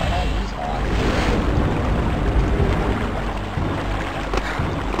 why not use Hoth?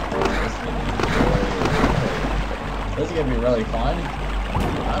 This is going to be really fun.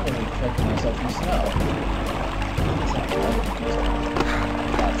 I'm going to be tricking myself through snow.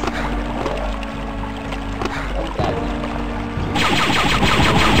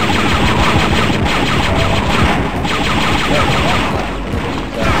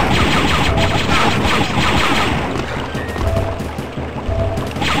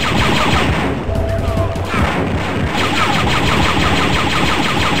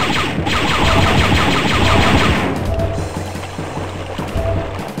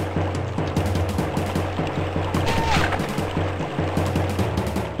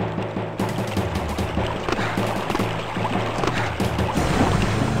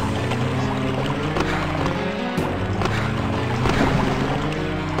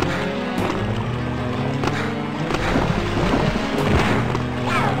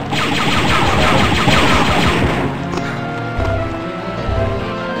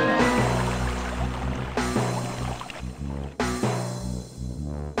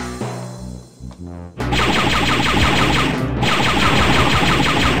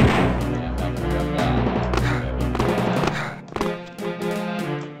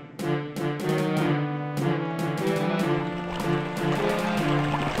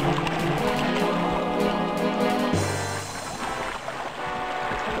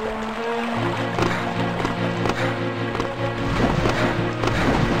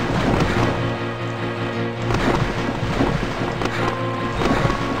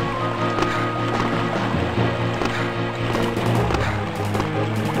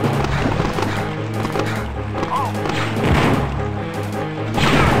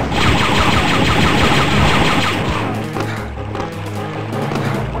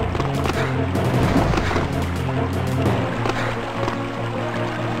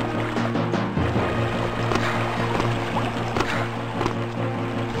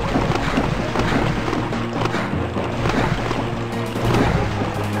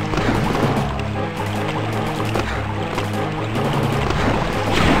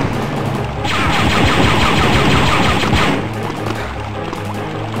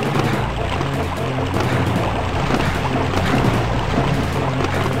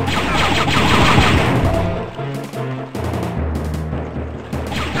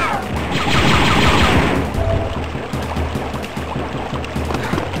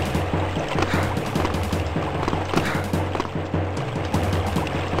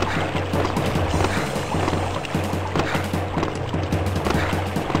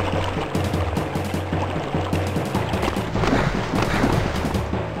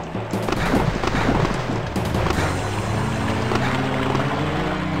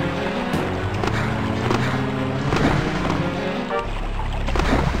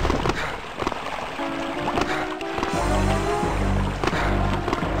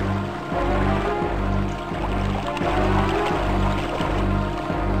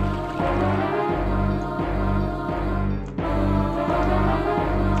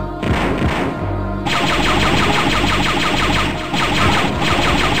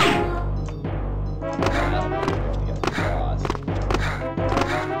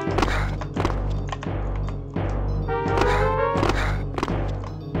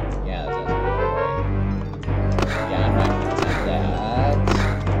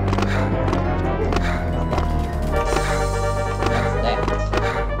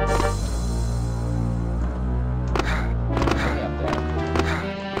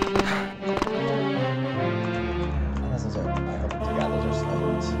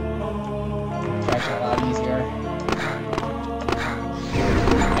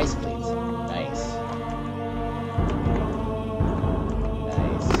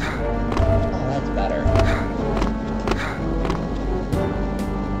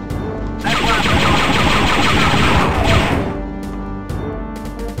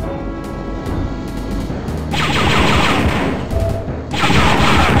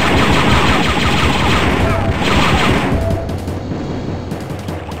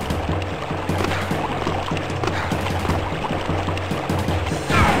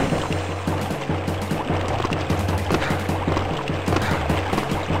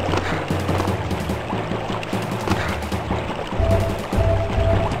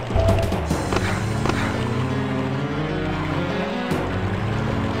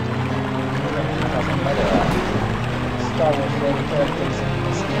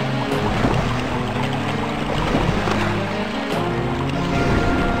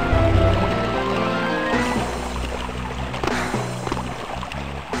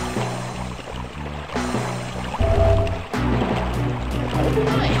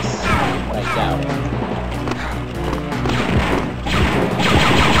 Nice. But I doubt it.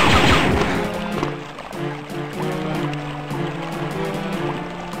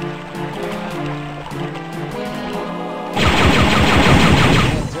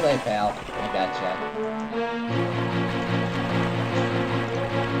 Too late, pal. I gotcha.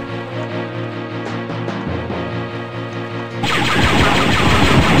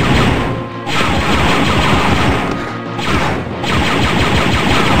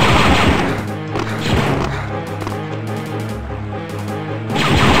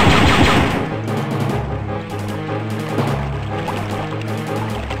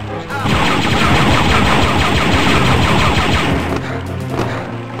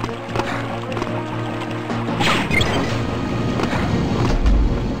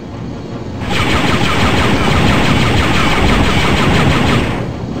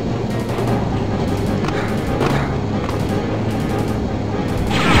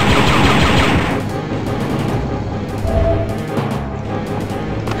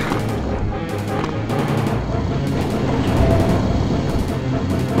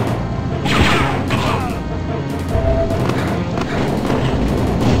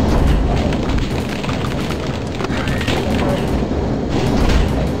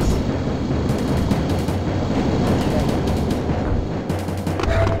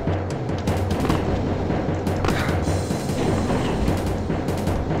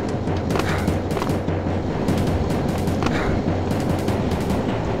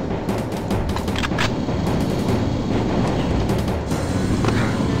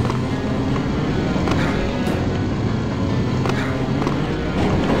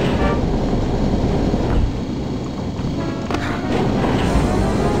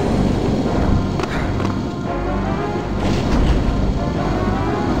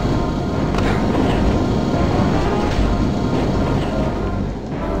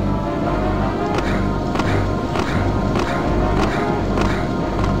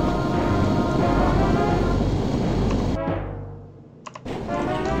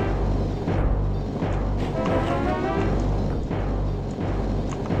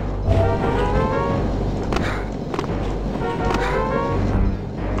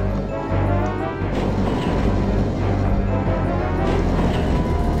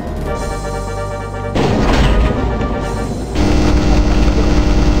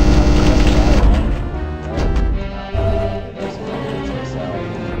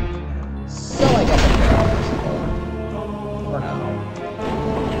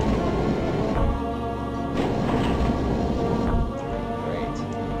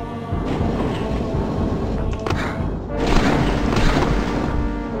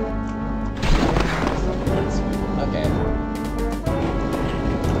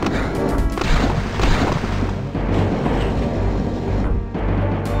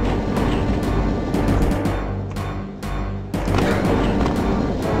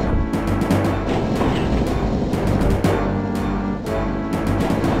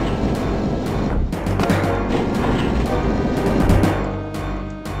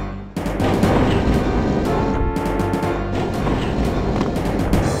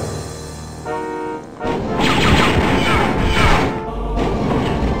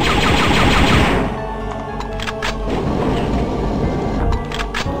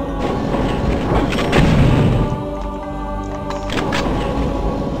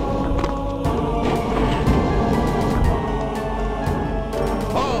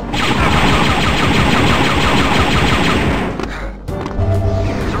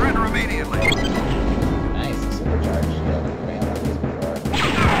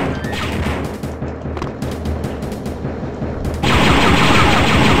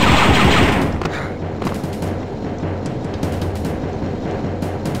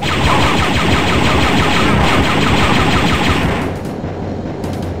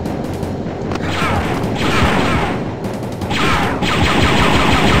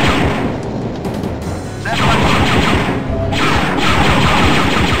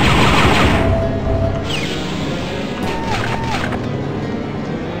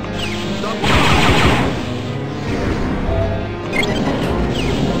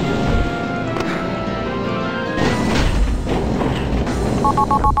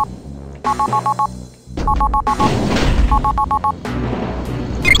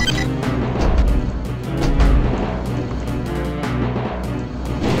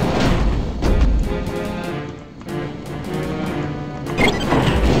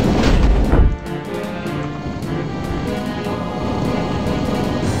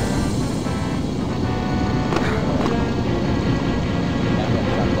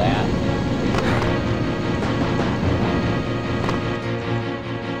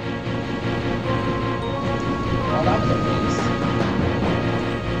 crawled out with a face.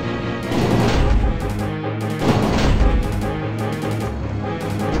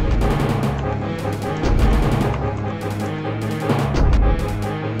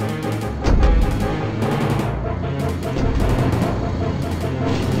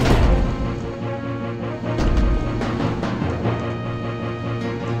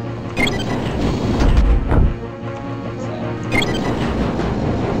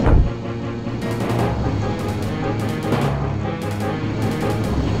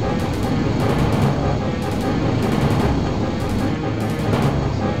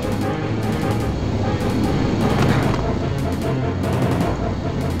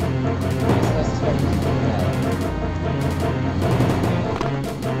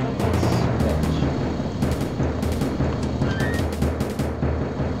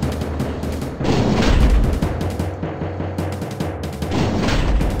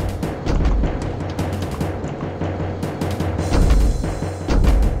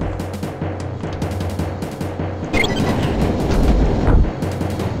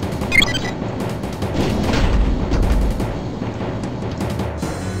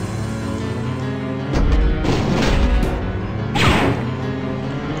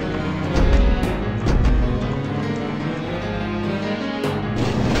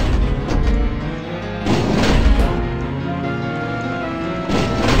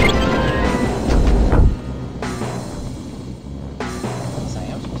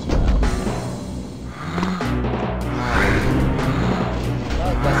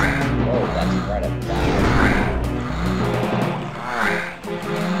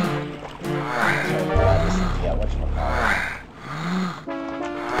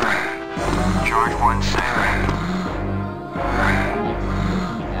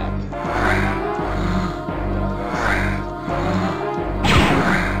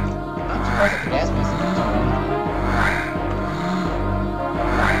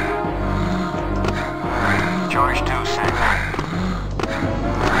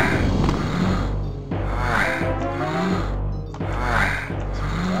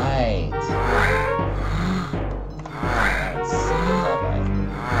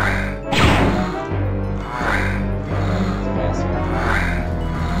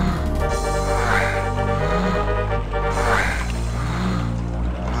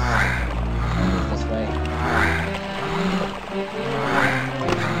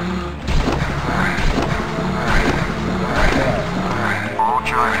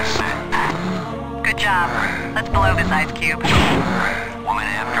 Let's blow this ice cube. Woman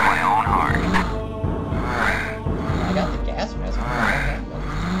after my own heart. I got the gas mask.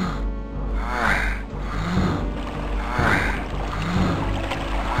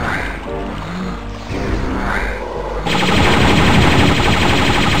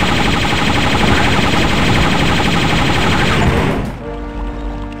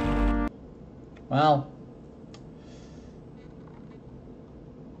 Well,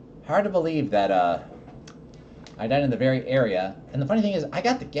 hard to believe that I died in the very area. And the funny thing is, I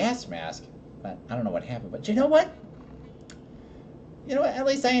got the gas mask, but I don't know what happened. But you know what? You know what? At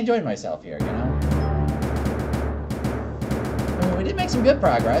least I enjoyed myself here, you know? I mean, we did make some good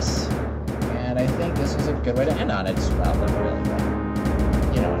progress, and I think this was a good way to end on it. Well, not really, but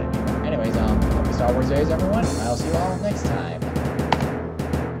you know what I mean. Anyways, happy Star Wars days, everyone. I'll see you all next time.